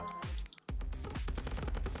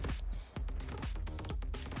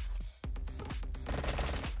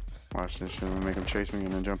 Watch this shit. I'm gonna make him chase me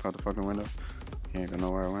and then jump out the fucking window. He ain't gonna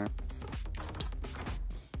know where I went.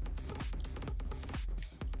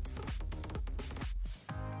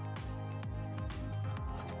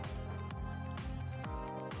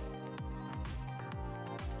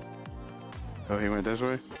 Oh, he went this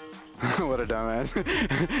way? What a dumbass. He's like,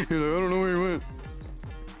 I don't know where he went.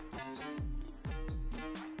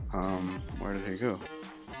 Where did he go?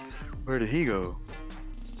 Where did he go?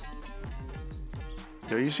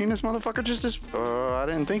 Yo, you seen this motherfucker just I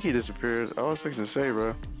didn't think he disappeared. I was fixing to say,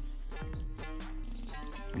 bro.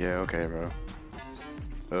 Yeah, okay, bro.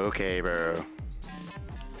 Okay, bro.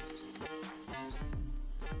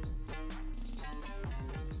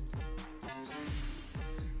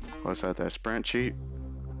 What's that sprint cheat?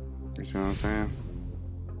 You see what I'm saying?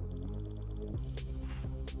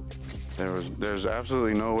 There's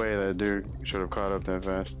absolutely no way that dude should have caught up that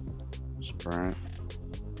fast. Sprint.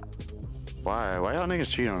 Why y'all niggas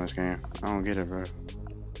cheat on this game? I don't get it, bro.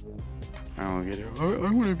 I don't get it. I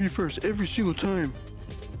want to be first every single time.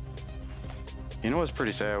 You know what's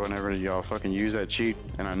pretty sad? Whenever y'all fucking use that cheat,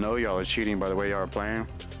 and I know y'all are cheating by the way y'all are playing,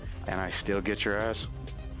 and I still get your ass.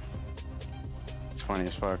 It's funny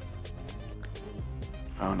as fuck.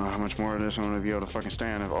 I don't know how much more of this I'm gonna be able to fucking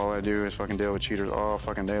stand if all I do is fucking deal with cheaters all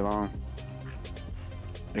fucking day long.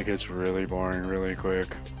 It gets really boring really quick.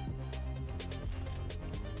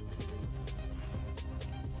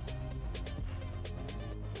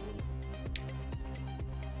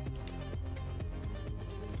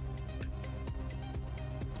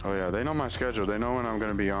 Oh yeah, they know my schedule. They know when I'm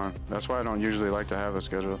gonna be on. That's why I don't usually like to have a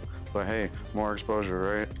schedule. But hey, more exposure,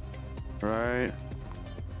 right? Right?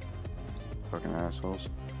 Fucking assholes.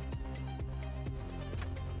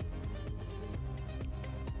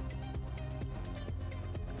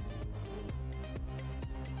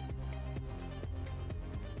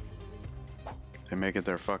 They make it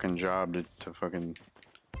their fucking job to fucking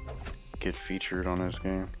get featured on this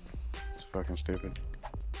game. It's fucking stupid.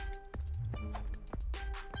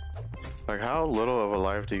 Like, how little of a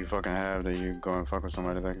life do you fucking have that you go and fuck with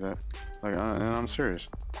somebody like that? Like, and I'm serious.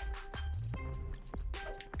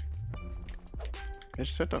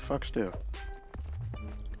 Bitch, sit the fuck still.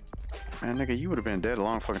 Man, nigga, you would have been dead a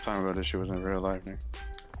long fucking time ago. This shit was in real life, nigga.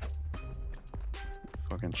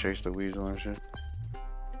 Fucking chase the weasel and shit.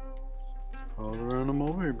 All around the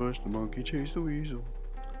mulberry bush, the monkey chased the weasel.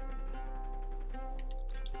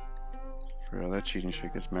 For real, that cheating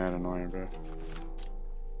shit gets mad annoying, bro.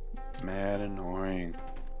 Mad annoying.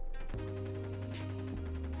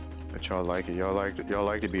 But y'all like it. Y'all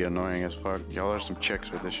like to be annoying as fuck. Y'all are some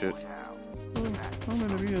chicks with this shit. Oh, I'm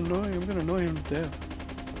gonna be annoying. I'm gonna annoy him to death.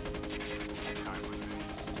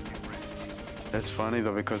 That's funny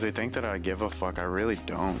though, because they think that I give a fuck. I really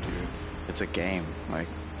don't, dude. It's a game. Like,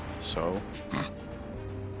 so?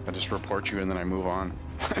 I just report you and then I move on.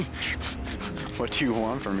 What do you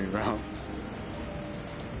want from me, bro?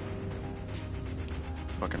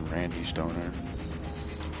 Fucking Randy Stoner.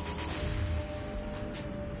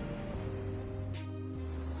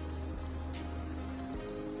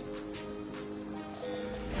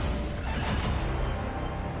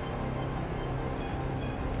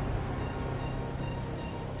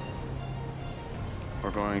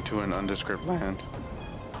 We're going to an undescript land.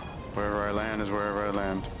 Wherever I land is wherever I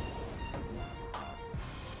land.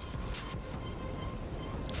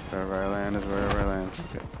 Wherever I land is wherever I land.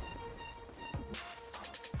 Okay.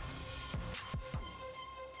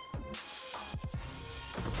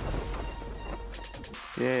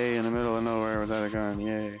 Yay, in the middle of nowhere without a gun,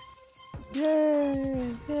 yay.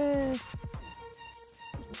 Yay, yay.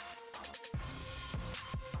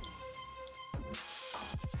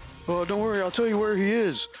 Oh, don't worry, I'll tell you where he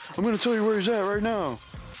is. I'm gonna tell you where he's at right now.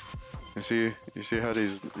 You see how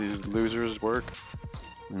these losers work?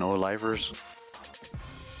 No lifers.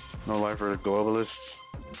 No lifer globalists.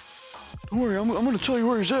 Don't worry, I'm gonna tell you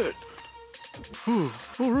where he's at. Oh,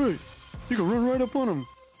 alright. You can run right up on him.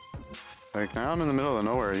 Like, now I'm in the middle of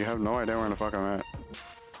nowhere. You have no idea where the fuck I'm at.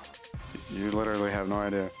 You literally have no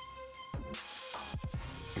idea.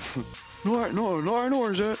 No, I know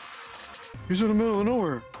where he's at. He's in the middle of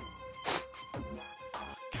nowhere.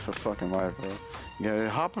 Get a fucking life, bro. Yeah,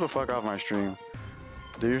 hop the fuck off my stream.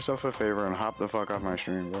 Do yourself a favor and hop the fuck off my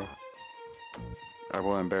stream, bro. I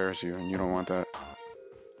will embarrass you, and you don't want that.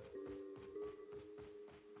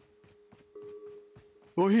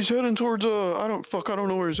 Well, he's heading towards, I don't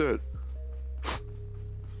know where he's at.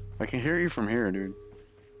 I can hear you from here, dude.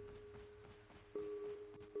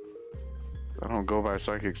 I don't go by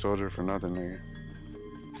Psychic Soldier for nothing, nigga.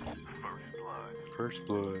 First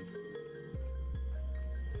blood.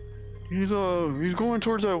 He's going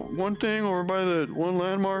towards that one thing over by that one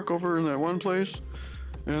landmark over in that one place.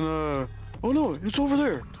 And oh no, it's over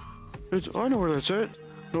there. I know where that's at.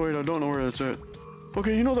 No wait, I don't know where that's at.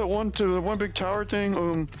 Okay, you know that one big tower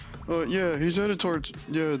thing? Yeah, he's headed towards,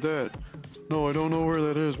 yeah, that. No, I don't know where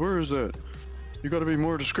that is. Where is that? You gotta be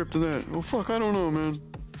more descriptive than that. Oh fuck, I don't know, man.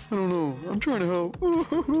 I don't know. I'm trying to help.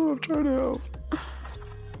 I'm trying to help.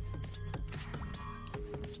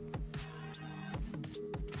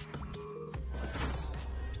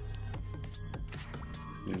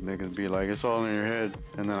 These niggas be like, it's all in your head,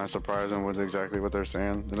 and then I surprise them with exactly what they're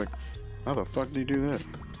saying. They're like, how the fuck do you do that?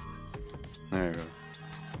 There you go.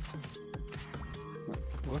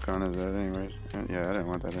 What gun is that anyways? Yeah, I didn't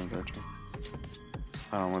want that M13.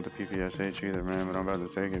 I don't want the PPSH either, man, but I'm about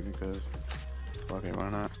to take it because fuck it, why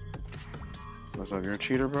not? What's up, you're a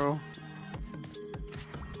cheater, bro?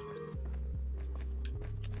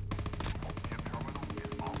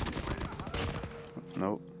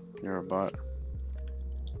 Nope, you're a bot.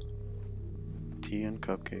 Tea and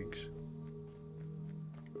cupcakes.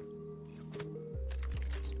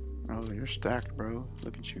 Oh, you're stacked, bro.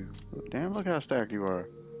 Look at you. Damn, look how stacked you are.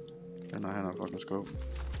 And I had no fucking scope.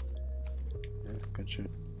 Yeah, good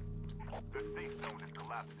shit. The safe zone is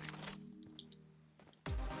collapsing.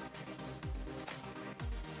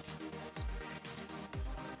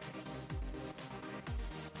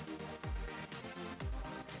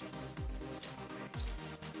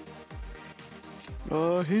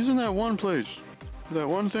 He's in that one place. That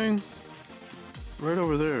one thing. Right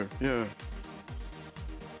over there, yeah.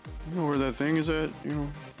 You know where that thing is at, you know?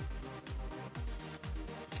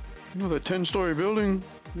 You know that 10-story building?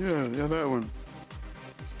 Yeah, that one.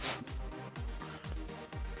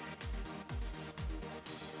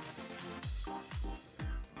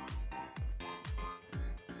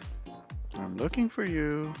 I'm looking for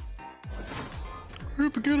you. Hurry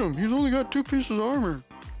up and get him. He's only got 2 pieces of armor.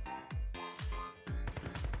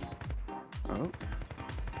 Oh.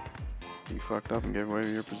 You fucked up and gave away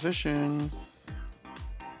your position.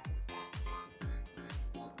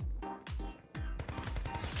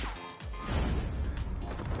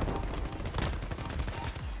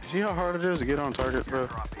 See how hard it is to get on target, bro?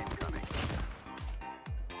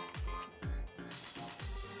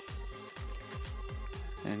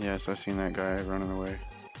 And yes, I seen that guy running away.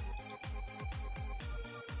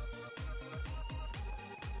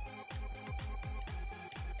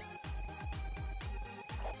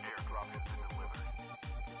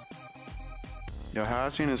 Yo, how I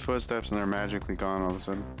seen his footsteps and they're magically gone all of a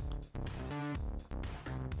sudden.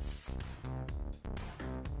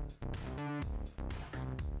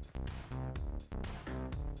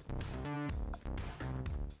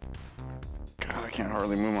 God, I can't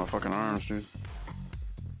hardly move my fucking arms, dude.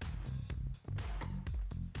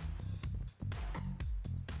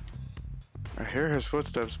 I hear his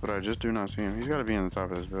footsteps, but I just do not see him. He's gotta be in the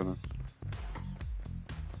top of this building.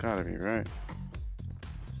 Gotta be, right?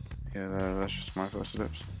 Yeah, that's just my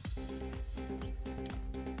footsteps.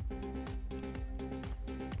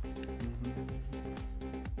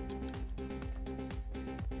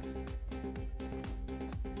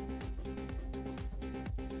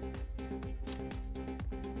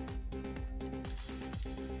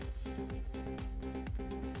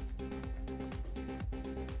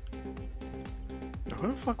 Who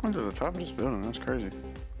the fuck went to the top of this building? That's crazy.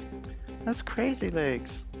 That's crazy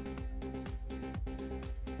legs.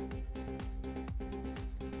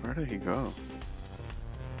 Where did he go?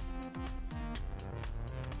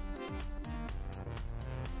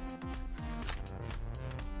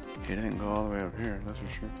 He didn't go all the way up here, that's for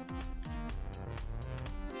sure.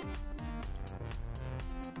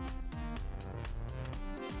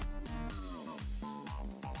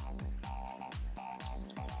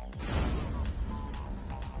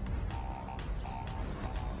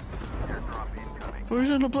 Oh, he's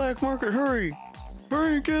in the black market, hurry!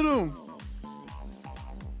 Hurry, get him!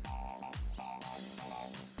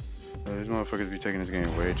 These motherfuckers be taking this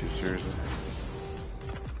game way too seriously.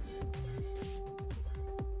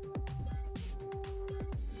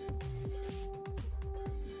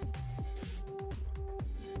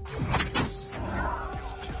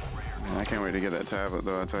 Man, I can't wait to get that tablet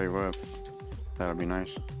though, I'll tell you what. That'll be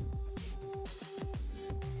nice.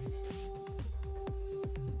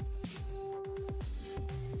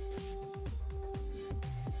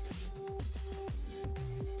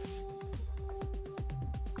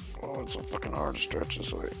 Oh, it's so fucking hard to stretch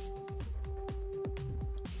this way.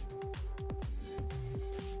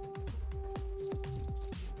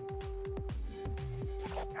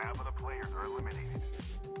 Half of the players are eliminated.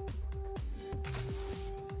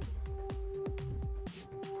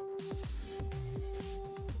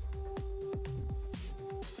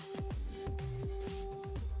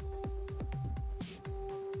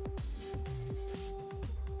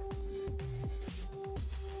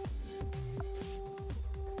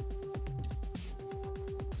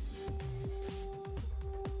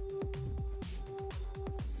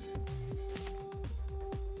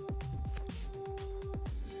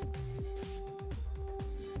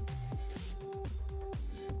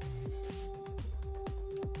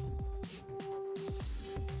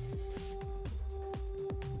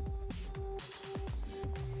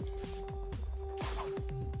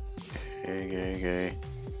 Gay, gay, gay.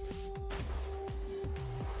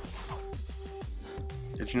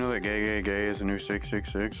 Did you know that gay, gay, gay is the new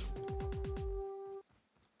 666?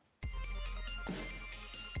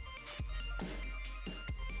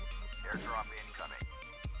 Airdrop incoming.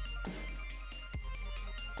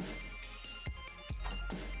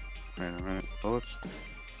 Wait a minute. Bullets?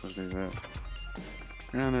 Let's do that.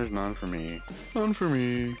 And there's none for me. None for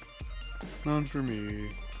me. None for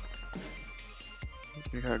me.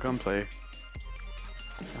 You got gunplay.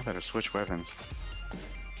 I better switch weapons.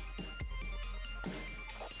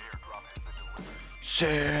 Airdrop has been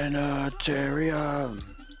delivered. Sanitarium.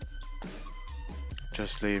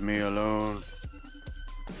 Just leave me alone.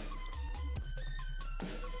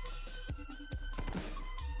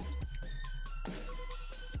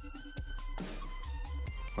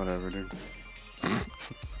 Whatever, dude.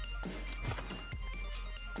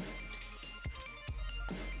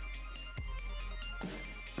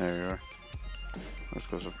 There you are. Let's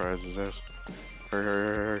go surprise his ass. Hurry,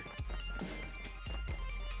 hurry, hurry, hurry.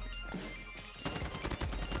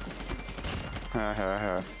 Ha ha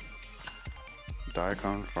ha.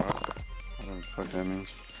 Daikon frog. Whatever the fuck that means.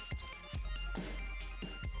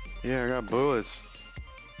 Yeah, I got bullets.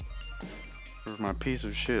 For my piece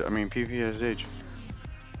of shit. I mean PPSH.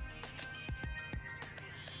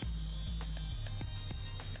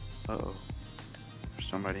 Uh-oh. There's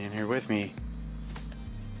somebody in here with me.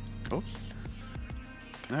 Oops.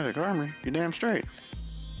 Kinetic armor. You damn straight.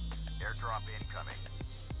 Airdrop incoming.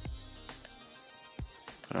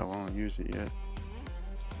 But I won't use it yet.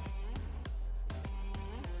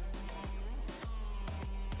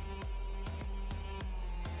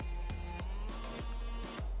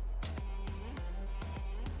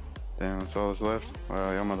 Damn, that's all that's left.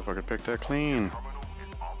 Wow, y'all motherfucker picked that clean. Terminal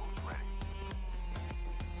is almost ready.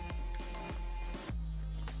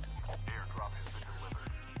 Airdrop has been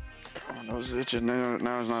delivered. Oh, those itches.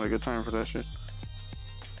 Now is not a good time for that shit.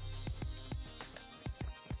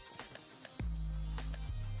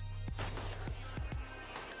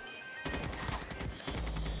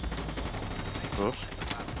 Oops.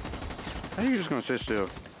 How are you just gonna sit still?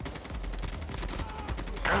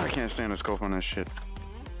 God, I can't stand the scope on that shit.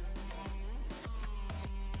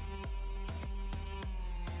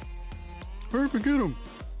 Hurry up and get him!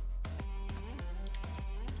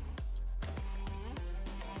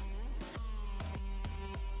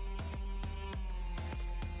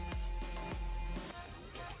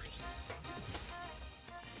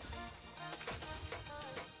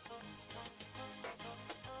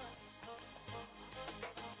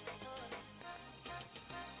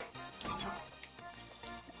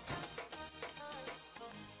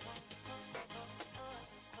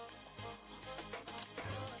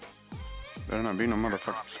 Better not be no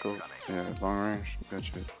motherfucking scope. Yeah, long range. Good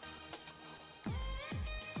shit.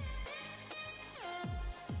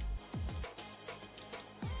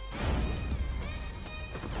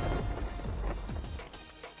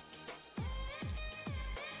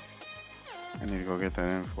 I need to go get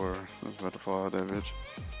that M4. I was about to fall out that bitch.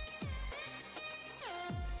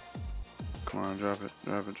 Come on, drop it,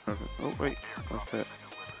 drop it, drop it. Oh, wait. What's that?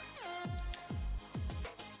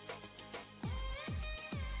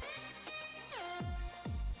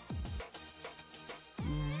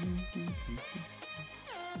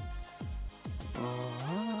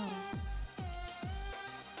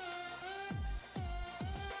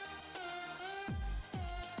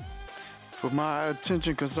 For my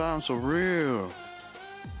attention, cause I'm so real.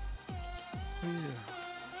 Yeah,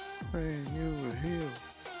 praying you will heal.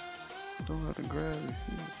 Don't have to grab your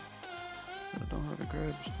heel. I don't have to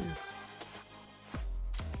grab your still.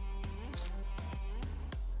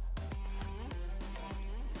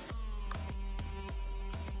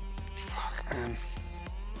 Fuck, man.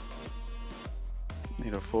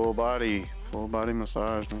 Need a full body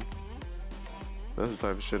massage, man. That's the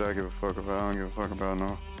type of shit I give a fuck about. I don't give a fuck about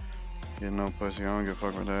no getting no pussy. I don't give a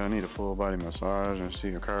fuck about that. I need a full body massage and see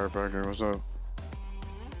a chiropractor. What's up?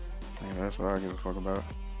 Yeah, that's what I give a fuck about.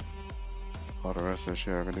 All the rest of that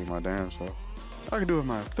shit I can do my damn self. I can do it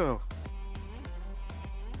myself.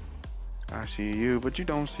 I see you, but you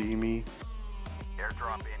don't see me.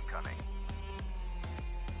 Airdrop incoming.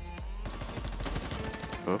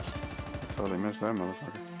 Oops. Totally missed that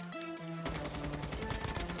motherfucker.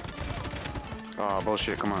 Oh,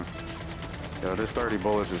 bullshit, come on. Yo, this 30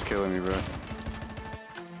 bullets is killing me, bro.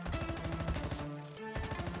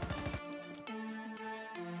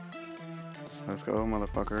 Let's go,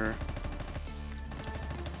 motherfucker.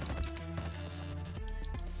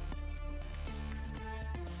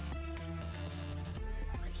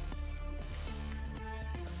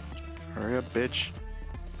 Hurry up, bitch.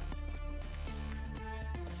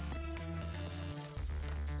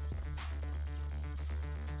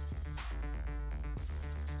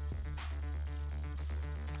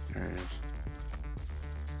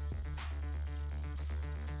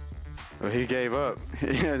 But he gave up.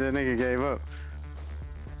 Yeah, that nigga gave up.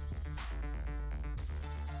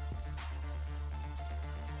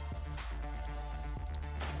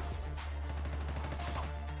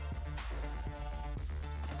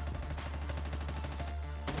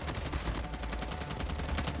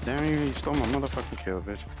 Damn you, he stole my motherfucking kill,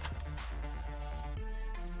 bitch.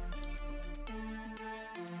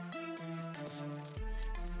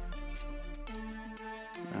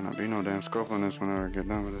 Better not be no damn scope on this whenever I get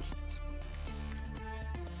done with this.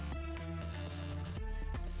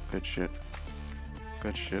 Good shit.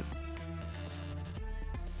 Good shit.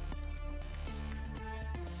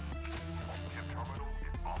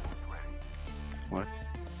 What?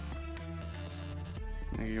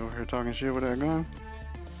 Nigga, you over here talking shit with that gun?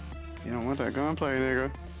 You don't want that gunplay,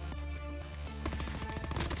 nigga.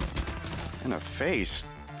 In the face.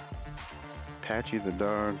 Patchy the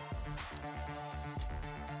dog.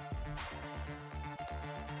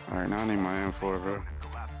 Alright, now I need my M4, bro.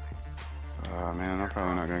 Oh man, I'm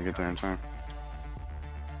probably not gonna get there in time.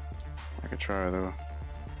 I could try though.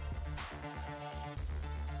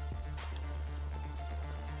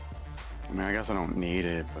 I mean, I guess I don't need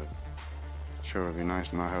it, but sure would be nice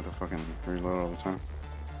to not have to fucking reload all the time.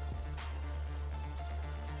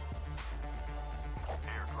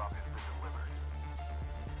 Airdrop has been delivered.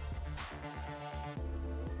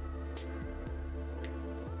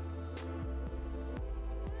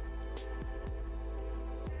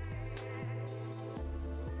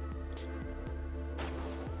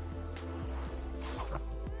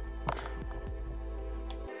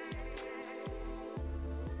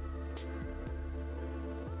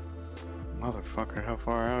 Motherfucker, how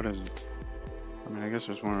far out is it? I mean, I guess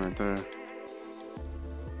there's one right there.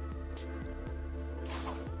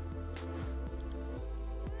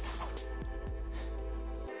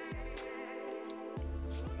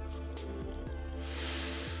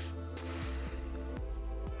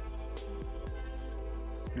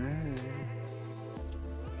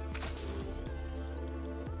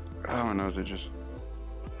 Oh, no, is it just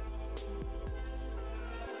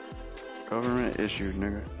government issued,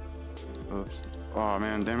 nigga? Oops. Oh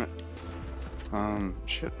man, damn it.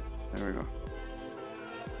 Shit. There we go.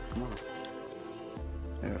 Come on.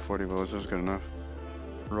 Yeah, 40 bullets is good enough.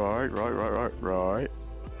 Right.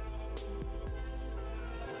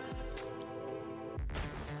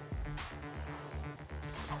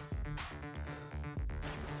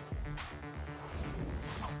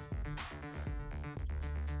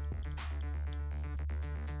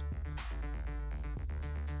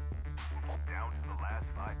 Down to the last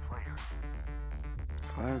 5 players.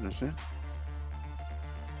 5, that's it.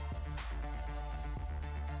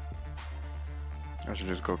 I should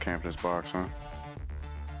just go camp this box, huh?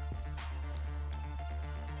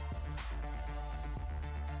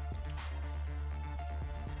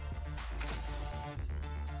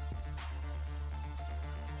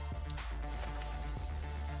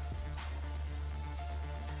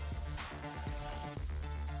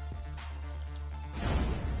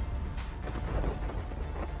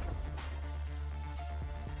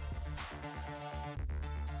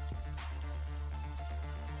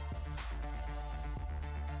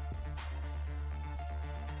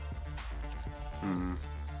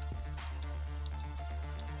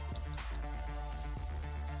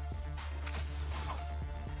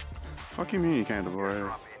 Fuck you mean you can't deploy it?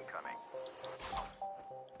 Airdrop incoming.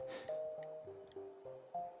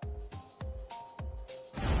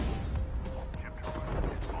 Chip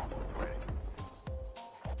terminal is almost ready.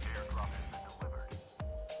 Airdrop has been delivered.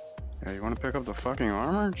 Yeah, you wanna pick up the fucking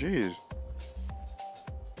armor? Jeez.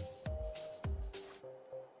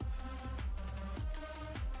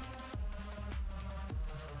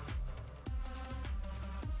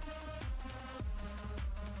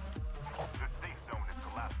 The safe zone is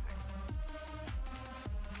collapsing.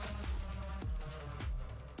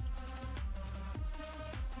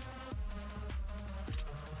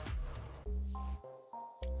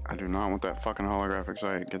 I do not want that fucking holographic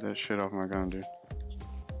sight. Get that shit off my gun, dude.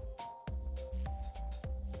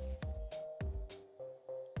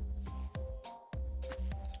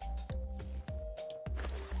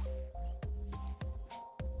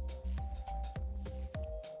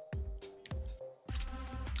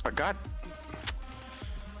 I got.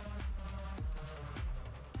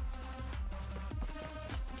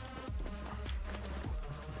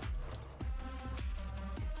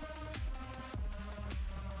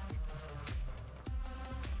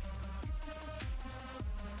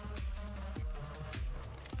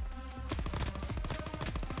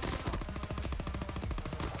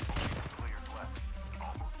 Players left.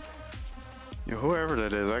 Almost there. Yo, whoever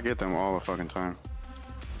that is, I get them all the fucking time.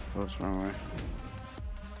 Oops, wrong way.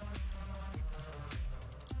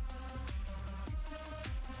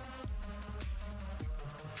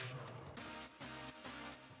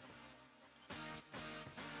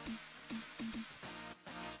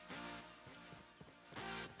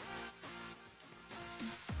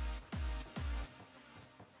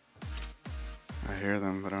 hear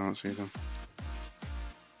them, but I don't see them.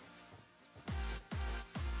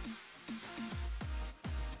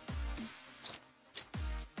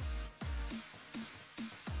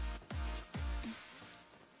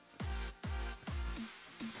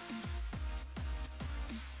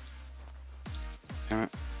 Damn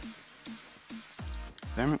it.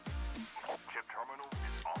 Damn it. Chip terminal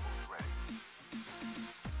is almost ready.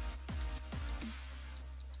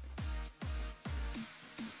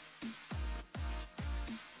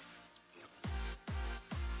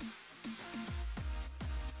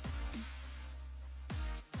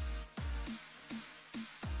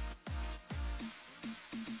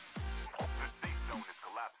 The safe zone is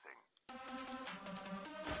collapsing.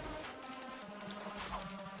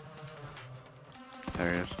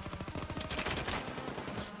 There he is.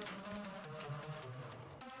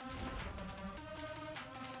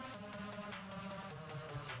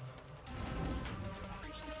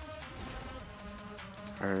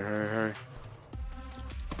 Hurry, hurry, hurry.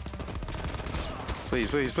 Please,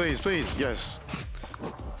 please, please, please, yes.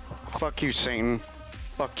 Fuck you, Satan.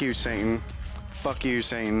 Fuck you, Satan. Fuck you,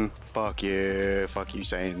 Satan. Fuck you. Fuck you,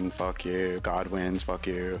 Satan. Fuck you. God wins. Fuck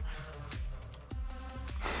you.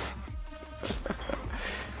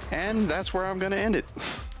 And that's where I'm gonna end it.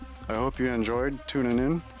 I hope you enjoyed tuning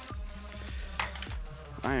in.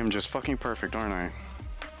 I am just fucking perfect, aren't I?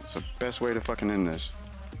 It's the best way to fucking end this.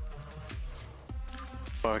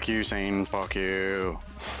 Fuck you, Satan. Fuck you.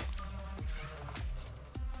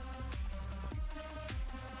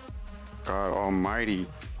 God almighty.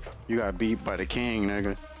 You got beat by the king,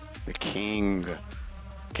 nigga. The king.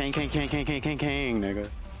 King, king, king, king, king, king, king, nigga.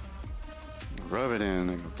 Rub it in,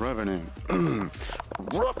 nigga. Rub it in.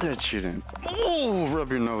 Rub that shit in. Ooh,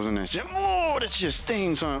 rub your nose in that shit. Ooh, that shit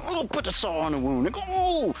stings, son. Ooh, put the salt on the wound, nigga.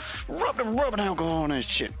 Ooh, rub alcohol on that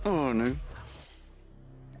shit. Oh, nigga.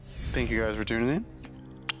 Thank you guys for tuning in.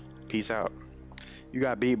 Peace out. You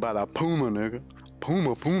got beat by the Pvma, nigga.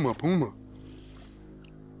 Pvma, Pvma, Pvma.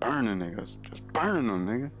 Burning niggas. Just burning them,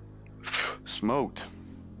 nigga. Smoked.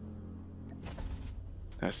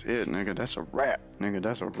 That's it, nigga. That's a wrap, nigga.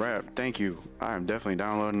 That's a wrap. Thank you. I am definitely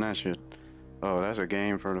downloading that shit. Oh, that's a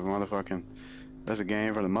game for the motherfucking... That's a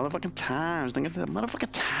game for the motherfucking times, nigga. The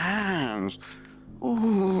motherfucking times.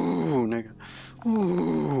 Ooh, nigga.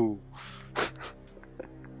 Ooh.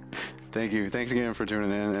 Thank you. Thanks again for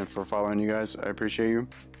tuning in and for following, you guys. I appreciate you.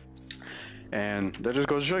 And that just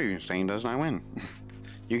goes to show you, Satan does not win.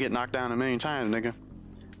 You get knocked down a million times, nigga.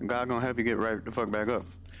 God gonna help you get right the fuck back up.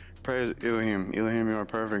 Praise Elohim. Elohim, you are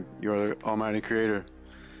perfect. You are the almighty creator.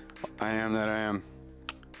 I am that I am.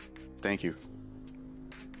 Thank you.